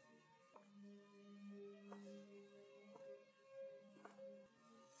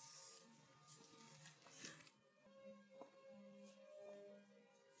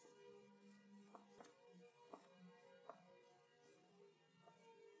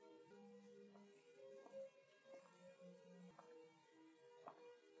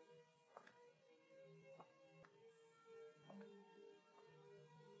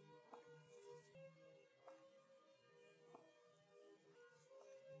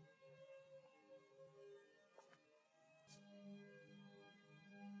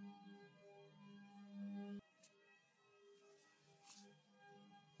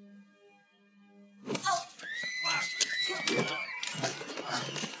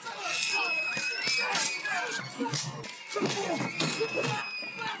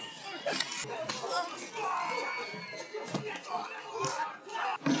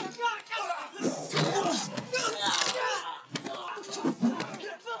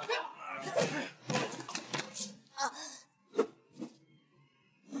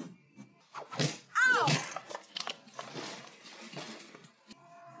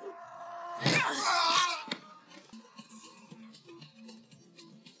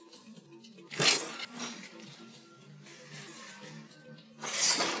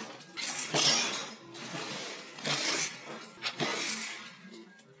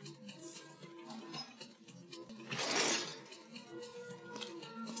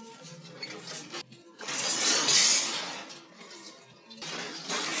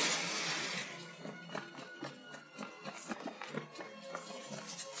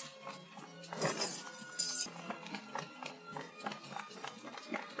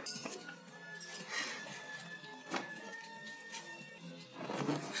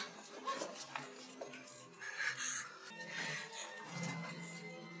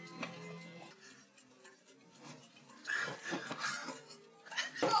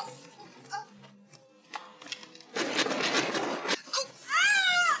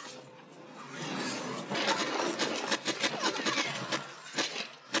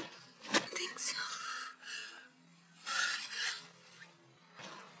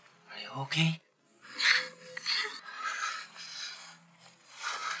 okay?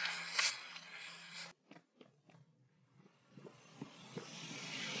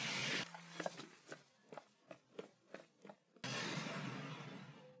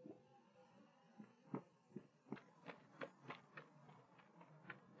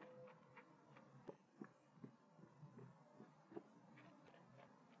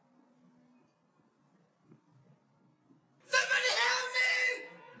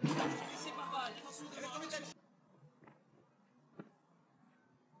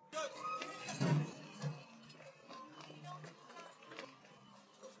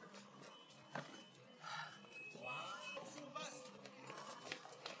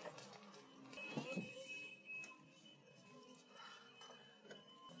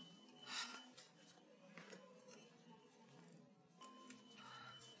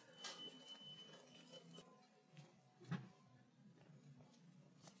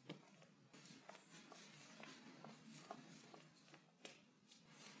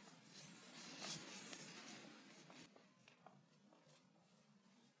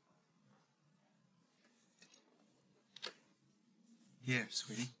 Here,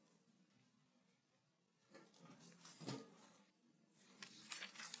 sweetie.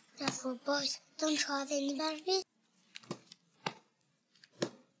 That's for boys. Don't try any Barbies.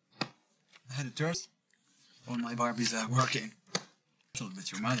 I had a test. All my Barbies are working.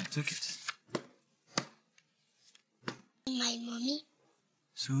 But your mother took it. My mommy.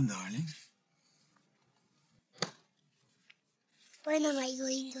 Soon, darling. When am I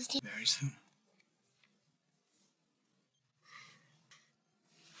going to see? Very soon.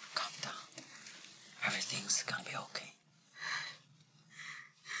 Calm down. Everything's gonna be okay.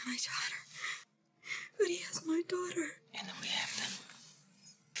 My daughter. But he has my daughter. And we have them.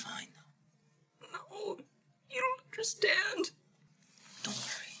 Fine. No, you don't understand. Don't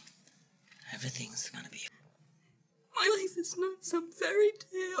worry. Everything's gonna be. My life is not some fairy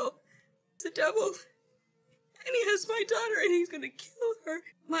tale. It's the devil. And he has my daughter and he's gonna kill her.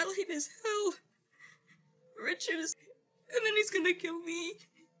 My life is hell. Richard is. And then he's gonna kill me.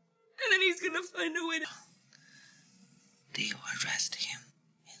 And then he's gonna find a way to. They'll arrest him.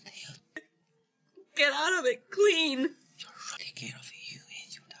 And they'll Get out of it clean. take care of you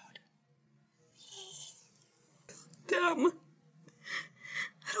and your daughter. Them.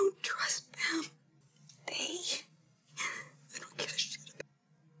 I don't trust them. I don't give a shit about.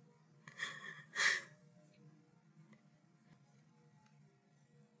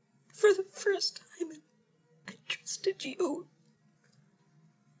 For the first time, I trusted you.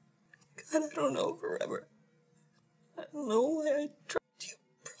 God, I don't know forever. I don't know why I trust you.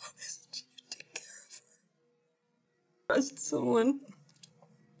 Promised you take care of her. Trust someone.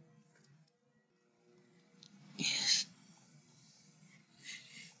 Yes.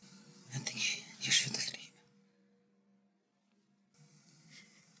 I think you should sleep.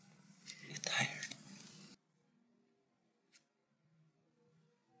 You're tired.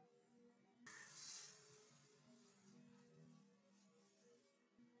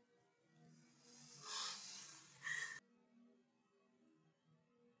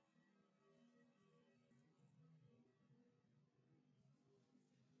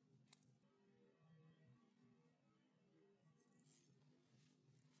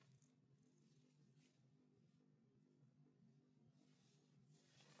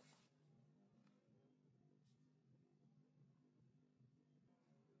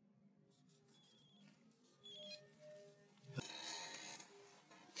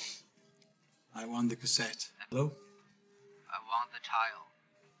 I want the cassette. Hello? I want the child.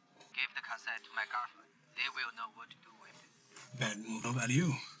 Give the cassette to my girlfriend. They will know what to do with it. Bad move. How about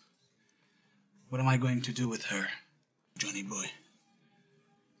you? What am I going to do with her, Johnny boy?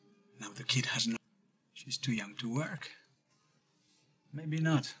 Now the kid has no... She's too young to work. Maybe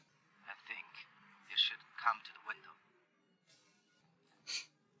not. I think you should come to the window.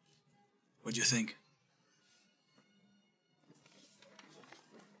 What do you think?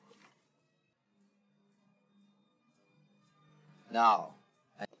 Now,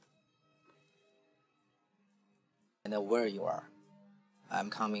 I know where you are. I'm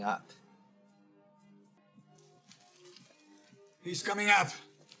coming up. He's coming up.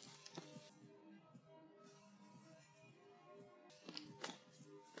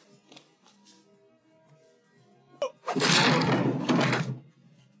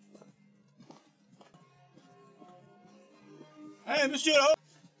 Hey, monsieur!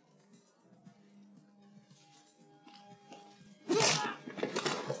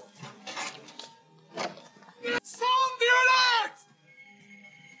 Sound the alert!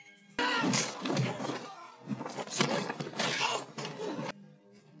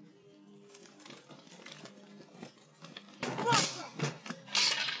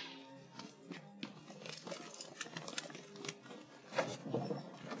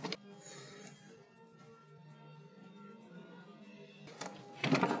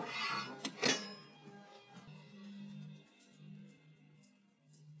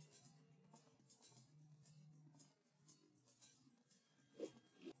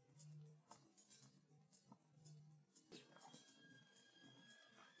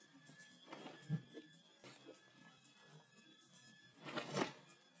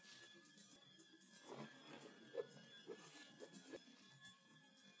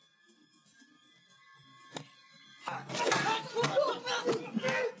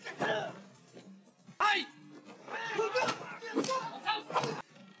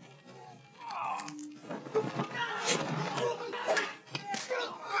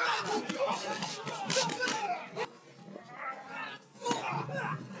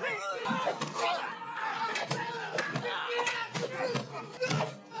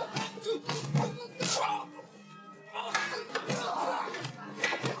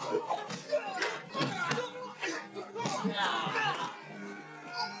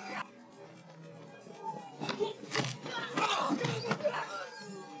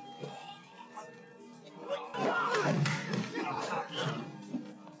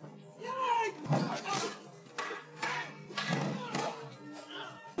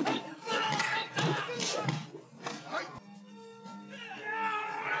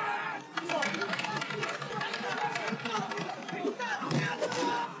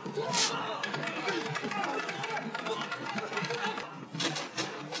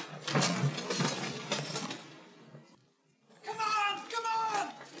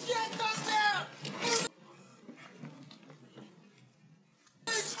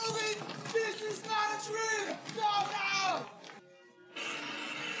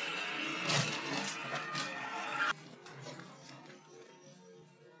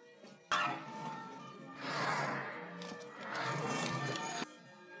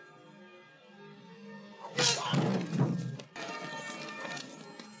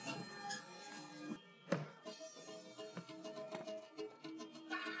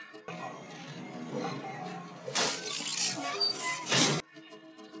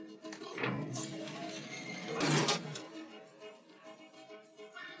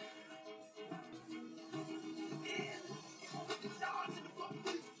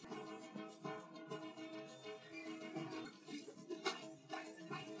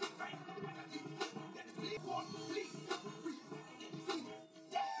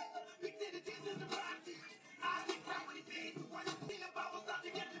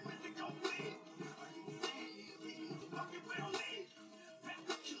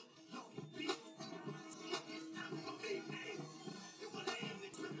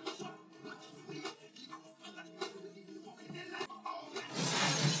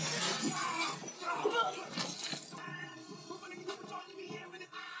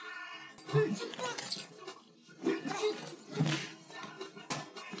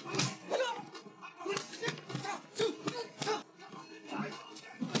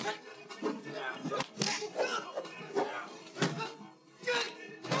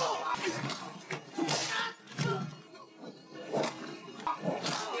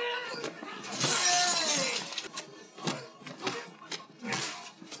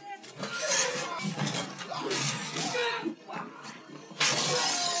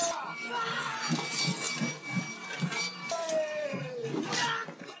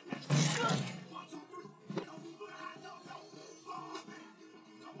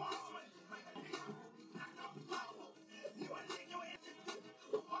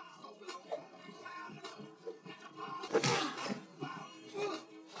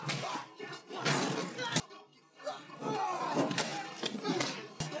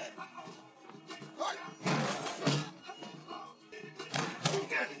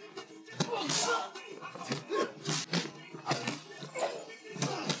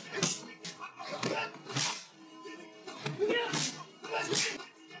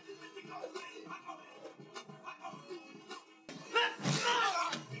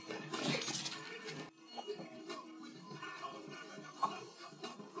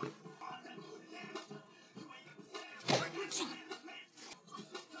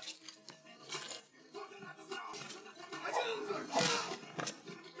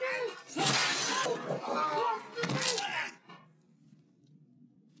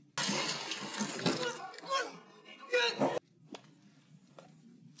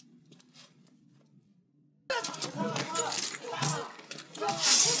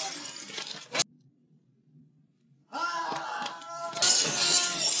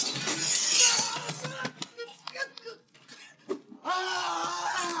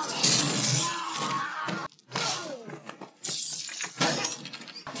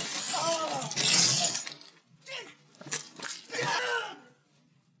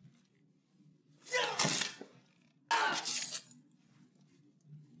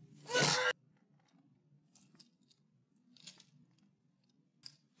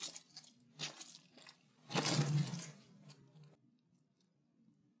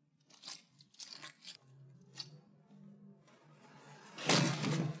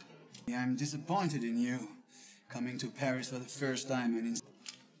 I'm disappointed in you, coming to Paris for the first time and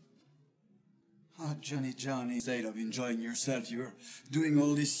Oh, Johnny, Johnny, instead of enjoying yourself, you're doing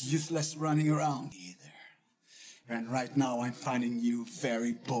all this useless running around. Either. And right now, I'm finding you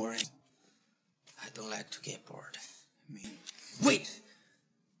very boring. I don't like to get bored. Wait!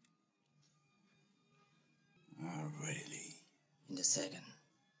 Oh, really? In the second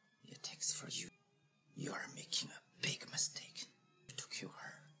it takes for you, you are making a big mistake. To kill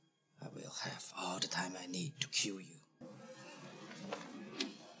her, I will have all the time I need to kill you.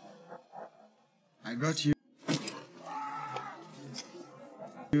 I got you.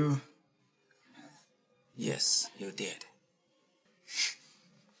 Yes, you did.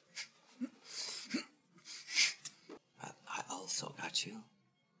 But I also got you.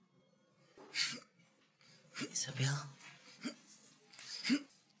 Isabel,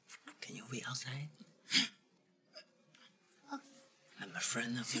 can you wait outside? I'm a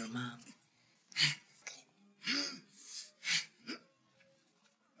friend of your mom.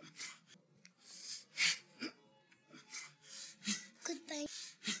 Goodbye,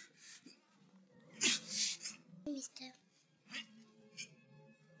 Mister.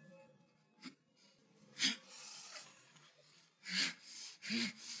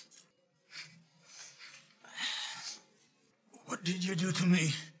 What did you do to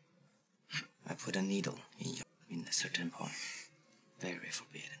me? I put a needle in a certain point. Very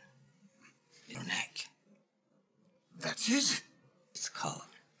forbidden. In your neck. That's it? It's called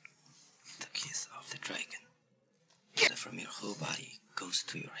the kiss of the dragon. From your whole body goes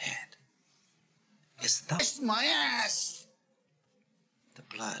to your head. It stops my ass! The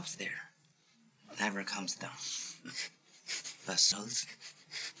blood up there never comes down. But souls,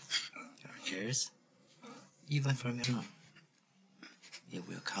 your ears, even from your room, it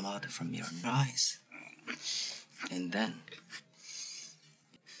will come out from your eyes. And then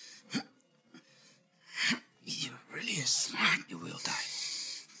you're really smart. You will die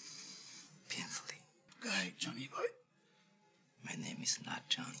painfully. Guy, Johnny boy. My name is not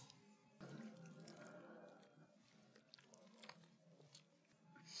Johnny.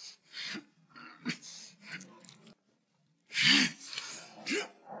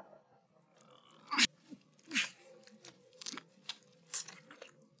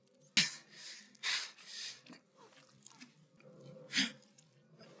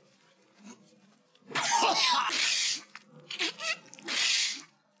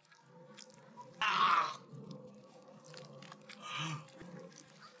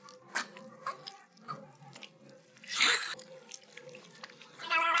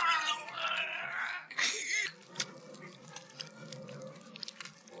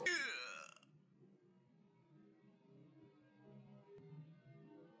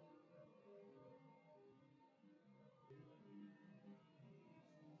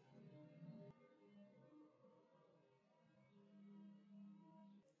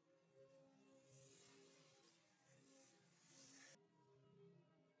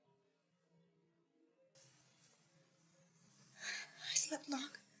 I slept long.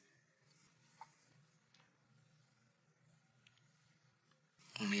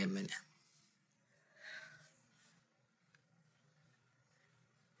 Only a minute.